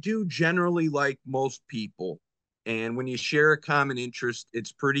I do generally like most people. And when you share a common interest,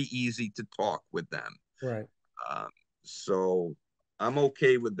 it's pretty easy to talk with them. Right. Um, so I'm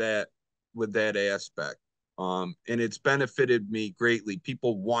okay with that aspect. And it's benefited me greatly.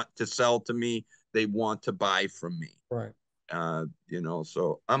 People want to sell to me, they want to buy from me. Right.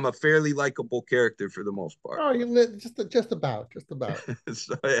 So I'm a fairly likable character for the most part. Oh, you lit just about.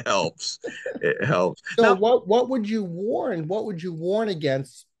 So it helps. It helps. So Now, what would you warn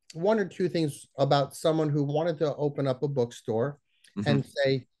against, one or two things about someone who wanted to open up a bookstore mhm. and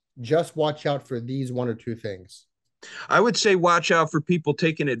say, just watch out for these one or two things? I would say watch out for people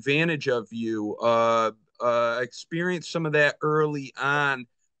taking advantage of you. Experience some of that early on.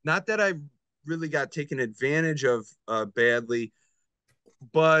 Not that I really got taken advantage of badly,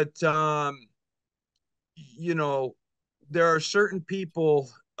 but you know, there are certain people.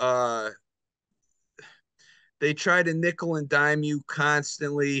 They try to nickel and dime you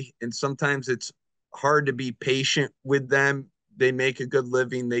constantly, and sometimes it's hard to be patient with them. They make a good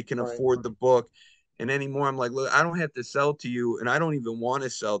living, they can Right. afford the book. And anymore, I'm like, look, I don't have to sell to you, and I don't even want to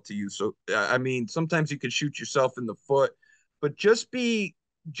sell to you. So, I mean, sometimes you could shoot yourself in the foot, but just be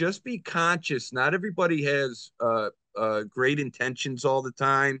conscious. Not everybody has great intentions all the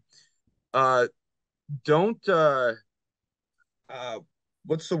time. Uh, don't uh,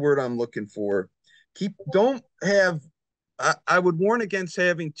 what's the word I'm looking for? Don't have. I would warn against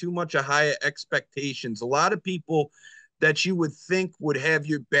having too much of high expectations. A lot of people that you would think would have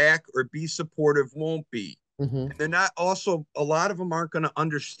your back or be supportive won't be. Mm-hmm. And they're not, also, a lot of them aren't going to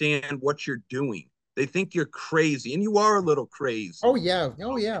understand what you're doing. They think you're crazy, and you are a little Oh crazy. yeah.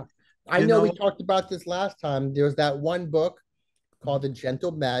 Oh yeah. I You know we know? talked about this last time. There was that one book called The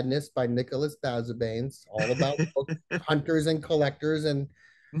Gentle Madness by Nicholas Bazabanes, all about book hunters and collectors. And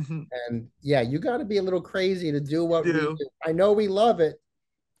yeah, you got to be a little crazy to do You what we do. do. I know we love it,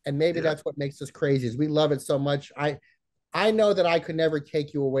 and maybe Yeah. that's what makes us crazy is we love it so much. I know that I could never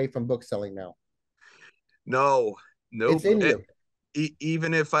take you away from book selling now. No, It's nope. in you.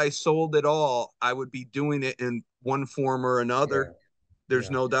 Even if I sold it all, I would be doing it in one form or another. Yeah. There's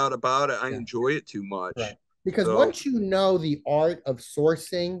Yeah. no doubt about it. I Yeah. enjoy it too Right. much. Because So, once you know the art of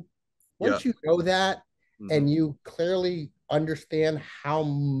sourcing, yeah. once you know that Hmm. and you clearly understand how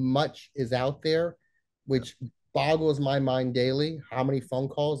much is out there, Yeah. which boggles my mind daily, how many phone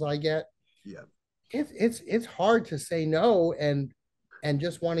calls I get, Yeah. it's hard to say no and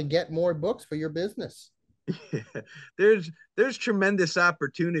just want to get more books for your business. There's tremendous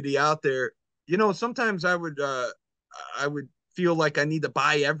opportunity out there. Sometimes I would feel like I need to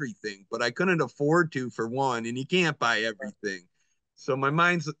buy everything, but I couldn't afford to, for one, and you can't buy everything. So my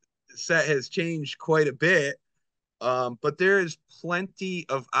mindset has changed quite a bit. But there is plenty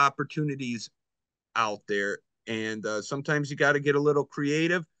of opportunities out there, and sometimes you got to get a little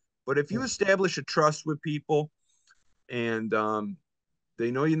creative. But if you establish a trust with people, and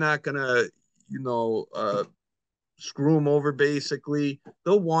they know you're not gonna, you know, uh, screw them over, basically,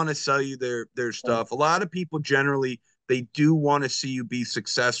 they'll want to sell you their Right. stuff. A lot of people generally, they do want to see you be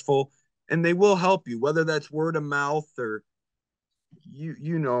successful, and they will help you, whether that's word of mouth or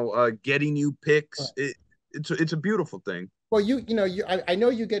getting you picks. Right. It's a beautiful thing. Well, I know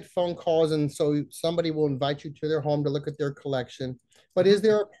you get phone calls, and so somebody will invite you to their home to look at their collection. But is Mhm.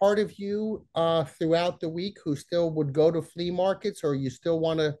 there a part of you throughout the week who still would go to flea markets, or you still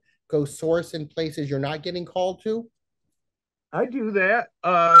want to go source in places you're not getting called to? I do that.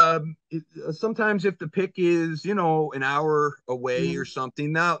 Sometimes if the pick is, an hour away or Mhm.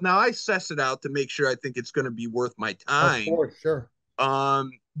 something. Now I suss it out to make sure I think it's going to be worth my Of time. course, sure.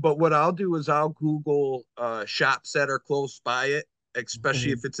 But what I'll do is I'll Google shops that are close by it,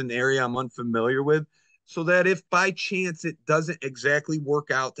 especially Mhm. if it's an area I'm unfamiliar with, so that if by chance it doesn't exactly work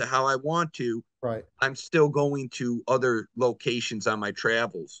out to how I want to, Right. I'm still going to other locations on my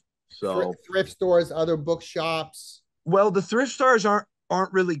travels. So, Thrift stores, other bookshops. well, the thrift stores aren't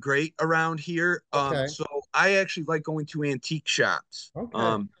really great around here. Okay. So I actually like going to antique shops.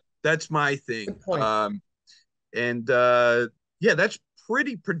 Okay. That's my thing. Good point. And yeah, that's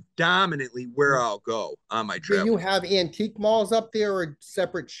pretty predominantly where I'll go on my Do you travels. have antique malls up there or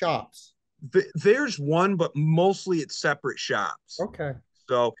separate shops? There's one, but mostly it's separate shops. Okay.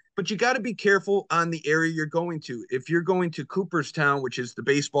 So, but you got to be careful on the area you're going to. If you're going to Cooperstown, which is the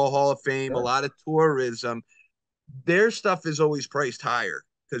Baseball Hall of Fame, a Sure. lot of tourism, their stuff is always priced higher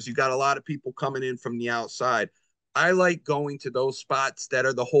because you got a lot of people coming in from the outside. I like going to those spots that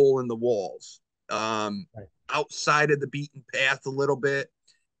are the hole in the walls, um, Right. outside of the beaten path a little bit.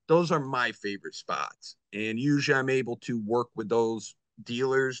 Those are my favorite spots. And usually I'm able to work with those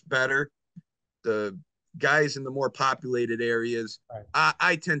dealers better. The guys in the more populated areas, Right.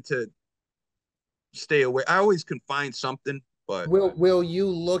 I tend to stay away. I always can find something, but Will you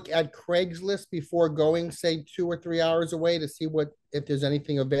look at Craigslist before going, say, 2 or 3 hours away to see what if there's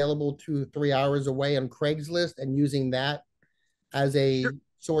anything available 2 or 3 hours away on Craigslist and using that as sure,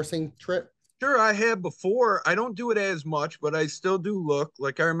 a sourcing trip? sure, I have before. I don't do it as much, but I still do look.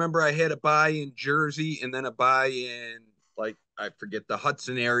 Like I remember I had a buy in Jersey and then a buy in, like, I forget, the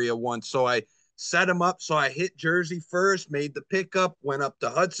Hudson area once. So I set them up. So I hit Jersey first, made the pickup, went up to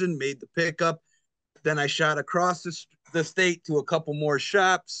Hudson, made the pickup. Then I shot across the state to a couple more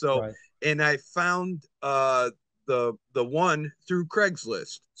shops. So, Right. and I found the one through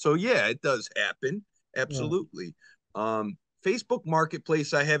Craigslist. So yeah, it does happen. Yeah. Absolutely. Facebook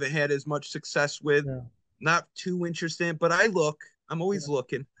Marketplace, I haven't had as much success with. Yeah. Not too interested, but I look. I'm Yeah. always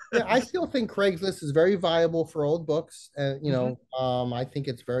looking. Yeah, I still think Craigslist is very viable for old books. And Mhm. I think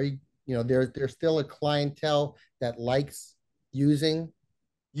it's very, there's still a clientele that likes using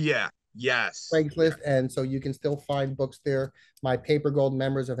Yeah. Yes. Yeah. Craigslist, and so you can still find books there. My Paper Gold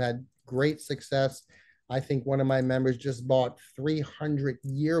members have had great success. I think one of my members just bought 300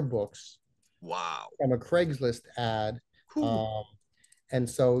 yearbooks Wow. from a Craigslist ad. Cool. Um, and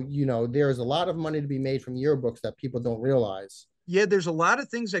so, there's a lot of money to be made from yearbooks that people don't realize. Yeah, there's a lot of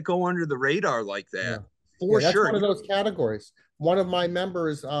things that go under the radar like Yeah. that. Yeah, For that's sure. one of those categories. One of my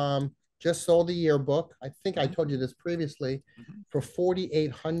members just sold a yearbook. I think I Mhm, told you this previously mhm. for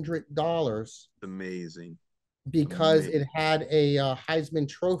 $4,800 Amazing. because Amazing. it had a Heisman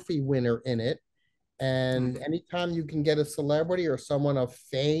Trophy winner in it. And Mhm. anytime you can get a celebrity or someone of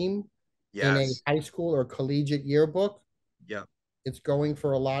fame in a Yes. high school or collegiate yearbook, Yeah. it's going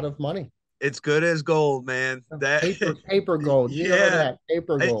for a lot of money. It's good as gold, man. That Paper gold. You know yeah. that.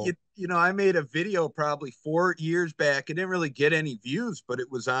 Paper gold. I made a video probably 4 years back. It didn't really get any views, but it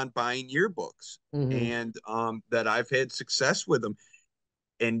was on buying yearbooks, Hmm. and that I've had success with them.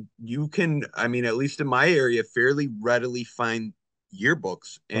 And you can, I mean, at least in my area, fairly readily find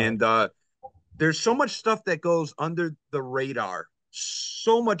yearbooks. Right. And there's so much stuff that goes under the radar,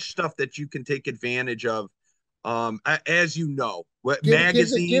 so much stuff that you can take advantage of. As you know, what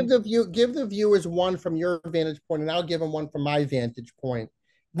magazines. Give the viewers one from your vantage point, and I'll give them one from my vantage point,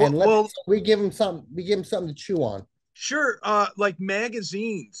 Well, and well, we give them something to chew on. sure. Like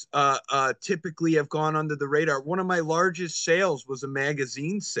magazines, typically have gone under the radar. One of my largest sales was a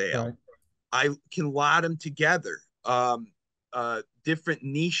magazine sale. Right. I can lot them together. different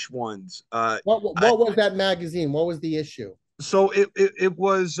niche ones. What was that magazine? What was the issue? So it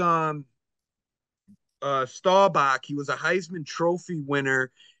was Staubach. He was a Heisman Trophy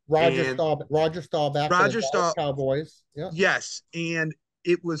winner, and Roger Staubach for the Roger Dallas Staub. Cowboys. Yeah. Yes, and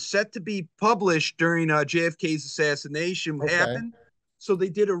it was set to be published during JFK's assassination Okay. happened. So they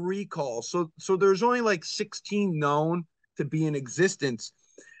did a recall. So there's only like 16 known to be in existence.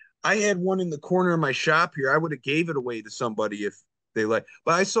 I had one in the corner of my shop here. I would have gave it away to somebody if they like.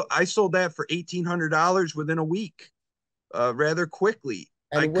 But I sold that for $1,800 within a week, rather quickly.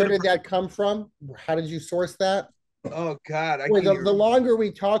 I And could where have. did that come from? How did you source that? Oh God, I Boy, can't the even. longer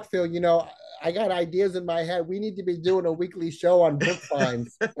we talk, Phil, I got ideas in my head. We need to be doing a weekly show on book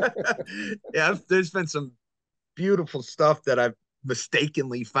finds. Yeah, there's been some beautiful stuff that I've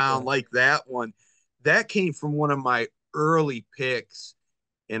mistakenly found, Yeah. like that one. That came from one of my early picks,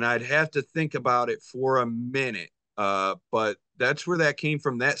 and I'd have to think about it for a minute. But that's where that came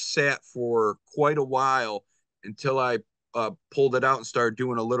from. That sat for quite a while until I pulled it out and started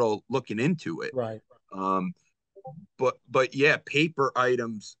doing a little looking into it. Right. Um, but yeah, paper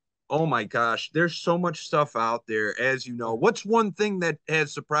items. Oh my gosh, there's so much stuff out there, as you know. What's one thing that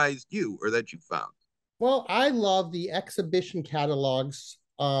has surprised you or that you found? Well, I love the exhibition catalogs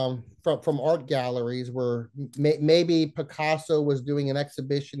from art galleries where maybe Picasso was doing an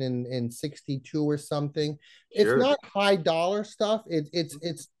exhibition in 62 or something. It's Sure. not high dollar stuff. It's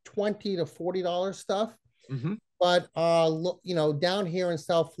 $20 to $40 stuff. Mm-hmm. But look, down here in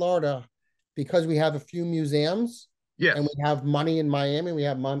South Florida, because we have a few museums Yeah. and we have money in Miami, we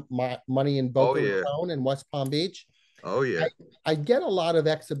have money in Oh Boca yeah. Raton and West Palm Beach. Oh yeah. I, I get a lot of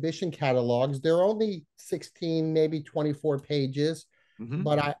exhibition catalogs. They're only 16, maybe 24 pages, Mm-hmm.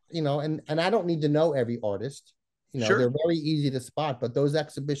 but and I don't need to know every artist. Sure. They're very easy to spot, but those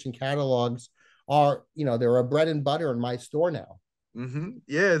exhibition catalogs they're a bread and butter in my store now. Mm-hmm.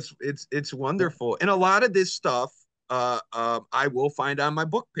 Yeah, it's wonderful, and a lot of this stuff, I will find on my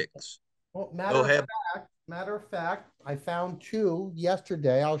book picks. Well, They'll have. matter of fact, I found two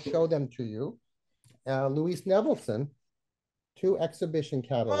yesterday. I'll show them to you. Louise Nevelson, two exhibition Oh,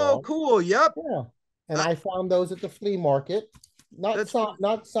 catalogs. cool. Yep. Yeah. And Uh, I found those at the flea market. that's.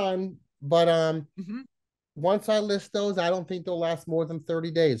 Not signed, but Mhm. once I list those, I don't think they'll last more than 30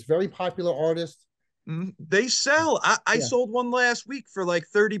 days. Very popular artist. They sell. I Yeah. sold one last week for like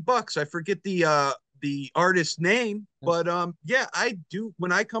 $30. I forget the artist's name, but yeah, I do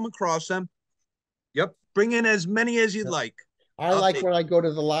when I come across them. Yep. Bring in as many as you'd Yeah. like. I I'll like take. when I go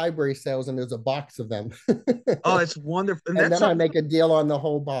to the library sales and there's a box of them. Oh, it's wonderful, and And that's then I something. make a deal on the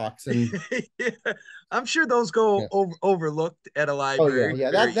whole box. And Yeah, I'm sure those go yeah. overlooked at a Oh yeah, library yeah.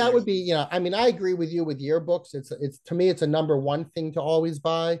 very That would be, easily. I mean, I agree with you with yearbooks. It's to me, it's a number one thing to always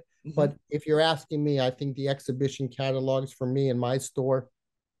buy. Mhm. But if you're asking me, I think the exhibition catalogs for me in my store,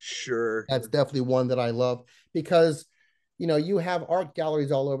 Sure. that's definitely one that I love because you have art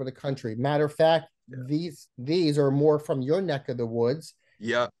galleries all over the country. Matter of fact, Yeah. these are more from your neck of the woods.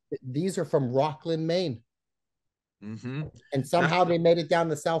 Yeah. These are from Rockland, Maine, Mm-hmm. and Now, somehow they made it down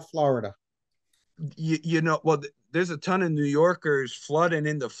to South Florida. well, there's a ton of New Yorkers flooding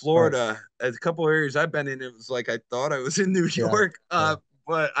into Right. Florida. A couple areas I've been in, it was like I thought I was in New Yeah. York. Yeah.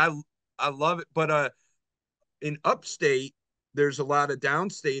 But I love it. But in upstate, there's a lot of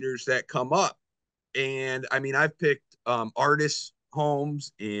downstaters that come up, and I mean, I've picked artists'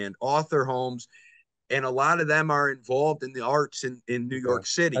 homes and author homes, and a lot of them are involved in the arts in New Yeah. York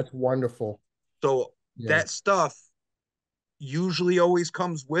City. That's wonderful. So Yeah. that stuff usually always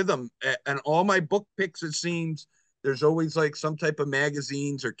comes with them. And all my book picks, it seems, there's always like some type of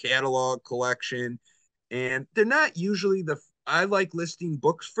magazines or catalog collection. And they're not usually I like listing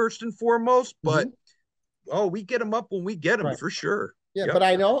books first and foremost, but Mhm. oh, we get them up when we get them Right. for sure. Yeah, Yep. but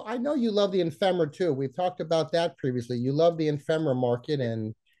I know you love the ephemera too. We've talked about that previously. You love the ephemera market Yeah.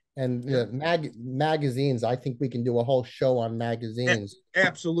 and Yeah. magazines. I think we can do a whole show on A- magazines.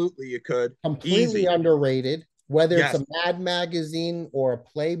 absolutely. You could. Completely Easy. underrated, whether it's Yes. a Mad magazine or a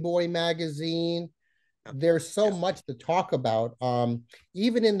Playboy magazine. There's so Yes. much to talk about.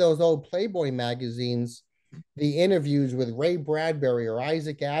 Even in those old Playboy magazines, the interviews with Ray Bradbury or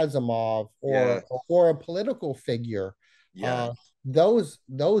Isaac Asimov Yeah. or a political figure, Yeah. uh, those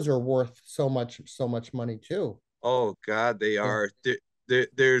are worth so much money too. Oh God, they Yeah, are.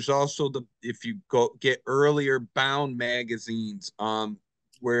 There's also the if you go get earlier bound magazines,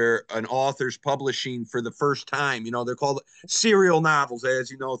 where an author's publishing for the first time. They're called serial novels, as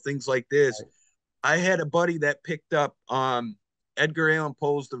you know, things like this. right, I had a buddy that picked up Edgar Allan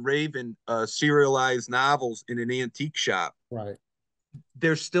Poe's The Raven serialized novels in an antique shop. right.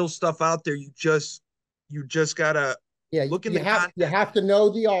 There's still stuff out there. You just gotta Yeah, looking you the have you content. have to know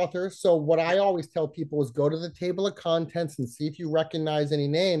the author. So what Yep, I always tell people is go to the table of contents and see if you recognize any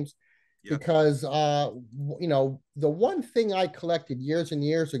names, yep. because the one thing I collected years and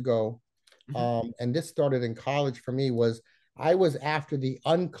years ago, Hmm. and this started in college for me, was I was after the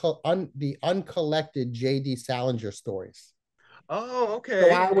uncollected J.D. Salinger stories. Oh, So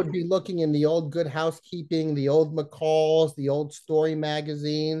okay. I would be looking in the old Good Housekeeping, the old McCalls, the old story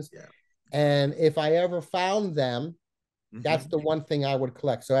magazines, Yeah. and if I ever found them, that's Hmm. the one thing I would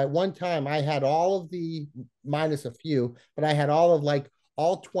collect. So at one time, I had all of the, minus a few, but I had all of like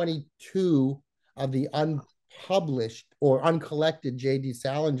all 22 of the unpublished or uncollected J.D.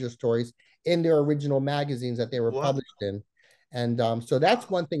 Salinger stories in their original magazines that they were Wow. published in. And so that's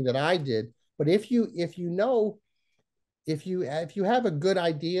one thing that I did. But if you have a good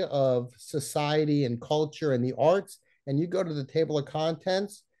idea of society and culture and the arts, and you go to the table of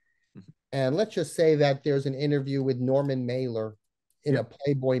contents, Mhm. and let's just say that there's an interview with Norman Mailer in a Yep.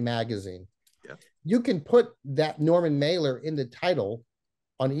 Playboy magazine. Yep. You can put that Norman Mailer in the title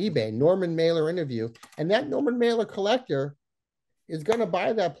on eBay, Norman Mailer interview, and that Norman Mailer collector is going to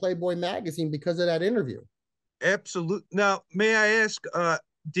buy that Playboy magazine because of that interview. Absolute. Now, may I ask,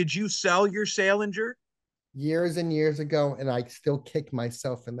 did you sell your Salinger? Years and years ago, and I still kick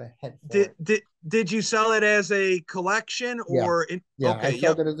myself in the head for Did it. did did you sell it as a collection Yeah. or in? Yeah, I Okay, yep.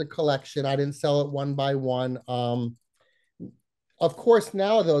 sold it as a collection. I didn't sell it one by one. Of course,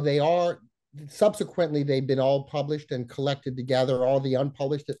 now though they are subsequently they've been all published and collected together. All the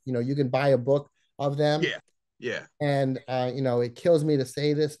unpublished, you can buy a book of them, Yeah. Yeah. and it kills me to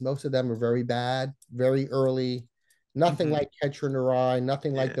say this. Most of them are very bad, very early. Nothing Hmm. like Catcher in the Rye.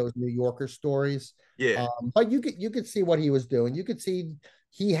 Nothing like Yeah. those New Yorker stories. Yeah. But you could see what he was doing. You could see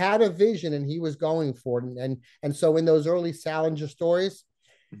he had a vision and he was going for it. And so in those early Salinger stories,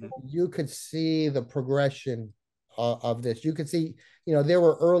 Hmm. you could see the progression of this. You could see, there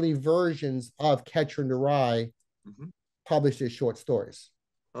were early versions of Catcher in the Rye Hmm. published as short stories.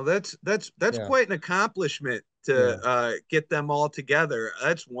 Well, that's Yeah, quite an accomplishment to yeah. get them all together.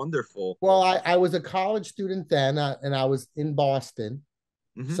 That's wonderful. Well, I was a college student then, and I was in Boston.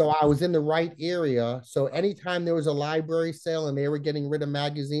 Hmm. So I was in the right area. So anytime there was a library sale and they were getting rid of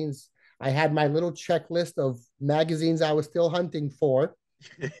magazines, I had my little checklist of magazines I was still hunting for.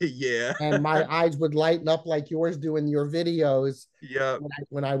 Yeah. And my eyes would lighten up like yours do in your videos Yeah.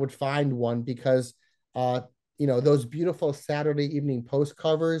 when I would find one, because uh those beautiful Saturday Evening Post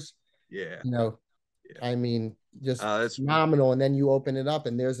covers, Yeah. you know Yeah. I mean, just That's phenomenal. And then you open it up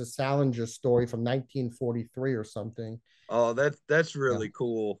and there's a Salinger story from 1943 or something. oh, that's Yeah, really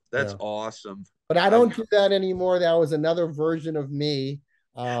cool. That's yeah. awesome. But I I don't do that anymore. That was another version of me.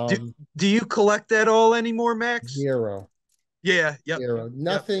 do. um Do you collect that all anymore, Max? Zero. Yeah. Yep. Zero, Yep.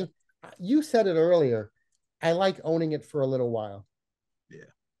 nothing. You said it earlier, I like owning it for a little while, Yeah.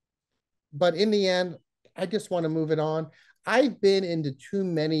 but in the end, I just want to move it on. I've been into too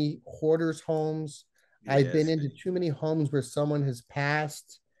many hoarders' homes. I've Yeah. been into Same. too many homes where someone has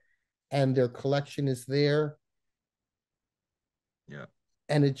passed and their collection is there. Yeah.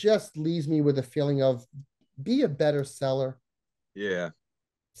 And it just leaves me with a feeling of, be a better seller. Yeah.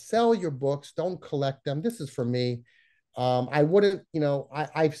 Sell your books, don't collect them. This is for me. I wouldn't,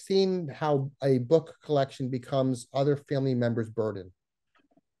 I've seen how a book collection becomes other family members' burden.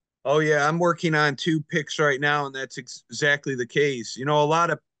 Oh yeah, I'm working on two picks right now, and that's exactly the case. You know, a lot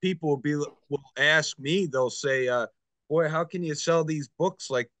of people will ask me, they'll say, "Boy, how can you sell these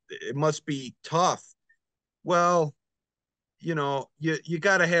books? Like it must be tough." Well, you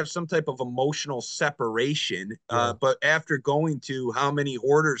got to have some type of emotional separation. Yeah, But after going to how many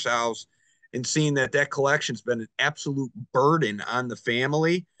hoarders' house and seeing that collection's been an absolute burden on the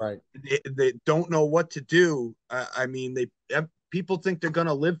family, right. they don't know what to do. I mean, people think they're going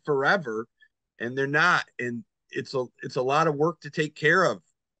to live forever, and they're not. And it's a lot of work to take care of.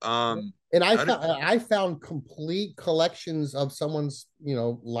 And I How to, found I found complete collections of someone's,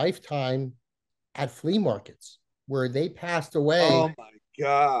 lifetime at flea markets where they passed away, oh my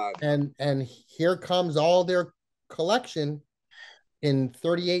God, and here comes all their collection in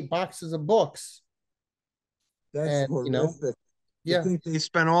 38 boxes of books. that's And horrific. To yeah, think they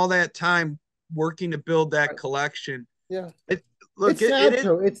spent all that time working to build that right, collection. yeah. It look, It's it sad is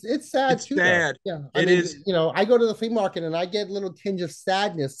too. It's sad it's too, though. sad. Yeah, I It mean, is. I go to the flea market and I get a little tinge of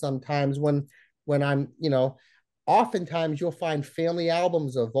sadness sometimes when I'm, oftentimes you'll find family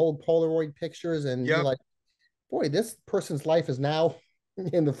albums of old Polaroid pictures, and you're Yep. like, boy, this person's life is now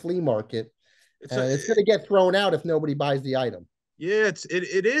in the flea market, It's a and it's going to get thrown out if nobody buys the item. Yeah,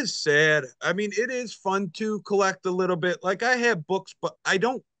 it is sad. I mean, it is fun to collect a little bit. Like I have books, but I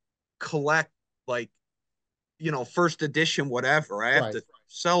don't collect like first edition, whatever. I have Right. to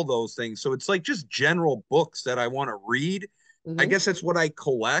sell those things. So it's like just general books that I want to read. I Hmm. guess that's what I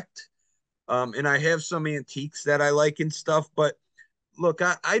collect. And I have some antiques that I like and stuff. But look,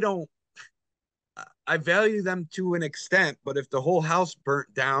 I don't, I value them to an extent. But if the whole house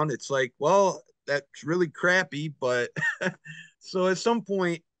burnt down, it's like, well, that's really crappy. But so at some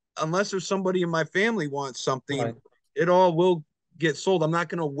point, unless there's somebody in my family wants something, Right. it all will get sold. I'm not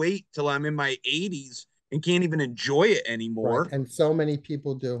going to wait till I'm in my 80s and can't even enjoy it Right. anymore. And so many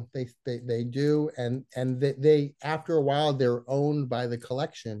people do. They do, and they after a while they're owned by the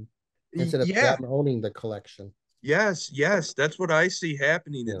collection instead of Yeah, them owning the collection. yes, that's what I see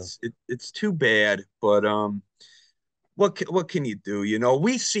happening. Yeah. It's too bad, but what can you do?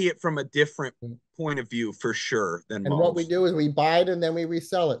 We see it from a different point of view for sure than And what we most. do is we buy it and then we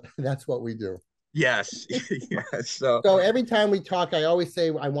resell it. That's what we do. Yes, yes. So, So every time we talk, I always say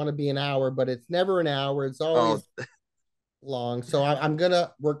I want to be an hour, but it's never an hour. It's oh, always long. So I'm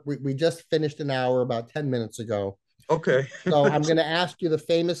gonna work. We just finished an hour about 10 minutes ago. okay. So I'm gonna ask you the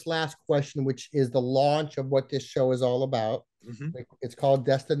famous last question, which is the launch of what this show is all about. Mhm, It's called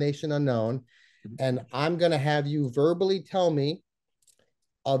Destination Unknown, mhm, and I'm gonna have you verbally tell me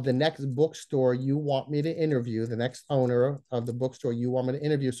of the next bookstore you want me to interview, the next owner of the bookstore you want me to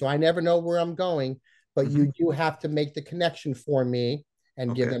interview. So I never know where I'm going, but mhm. you do have to make the connection for me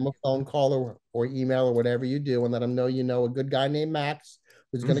and give Okay. them a phone call or email or whatever you do and let them know you know a good guy named Max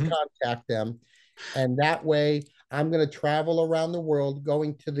who's going to Mhm, contact them. And that way, I'm going to travel around the world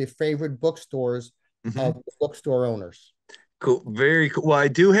going to the favorite bookstores mhm. of the bookstore owners. Cool. Very cool. Well, I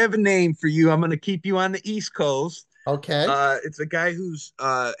do have a name for you. I'm going to keep you on the East Coast. Okay. It's a guy who's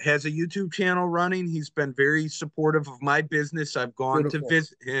has a YouTube channel running. He's been very supportive of my business. I've gone to Beautiful.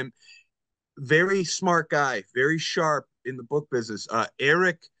 visit him. Very smart guy, very sharp in the book business.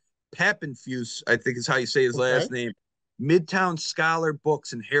 Eric Pappenfuse, I think is how you say his Okay. last name. Midtown Scholar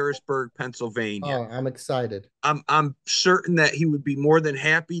Books in Harrisburg, Pennsylvania. Oh, I'm excited. I'm certain that he would be more than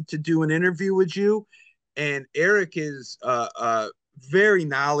happy to do an interview with you. And Eric is very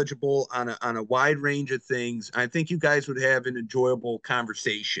knowledgeable on a wide range of things. I think you guys would have an enjoyable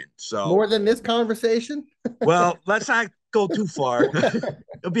conversation. So, More than this conversation? well, let's not go too far.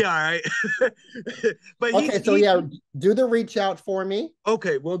 It'll be all right. But he's Okay, so he yeah, do the reach out for me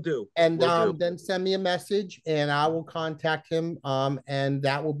okay. We'll do. and We'll do. then send me a message and I will contact him. And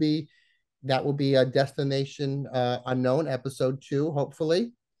that will be a destination unknown episode 2, hopefully.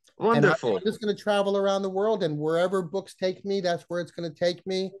 And I'm Wonderful. just going to travel around the world and wherever books take me, that's where it's going to take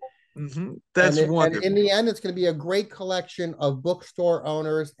me. That's And in wonderful. the end, it's going to be a great collection of bookstore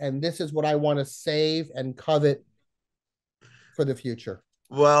owners. And this is what I want to save and covet for the future.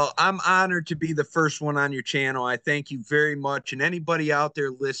 Well, I'm honored to be the first one on your channel. I thank you very much. And anybody out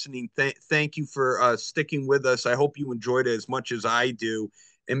there listening, thank you for sticking with us. I hope you enjoyed it as much as I do.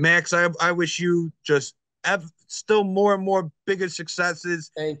 And Max, I wish you just have still more and more bigger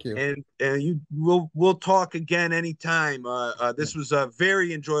successes. Thank you. And we'll talk again anytime. This was a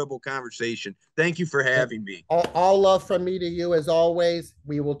very enjoyable conversation. Thank you for having me. All love from me to you as always.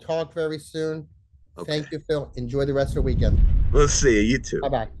 We will talk very soon. Okay. Thank you, Phil. Enjoy the rest of the weekend. We'll see you. You too. Bye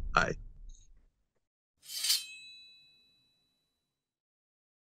bye. Bye.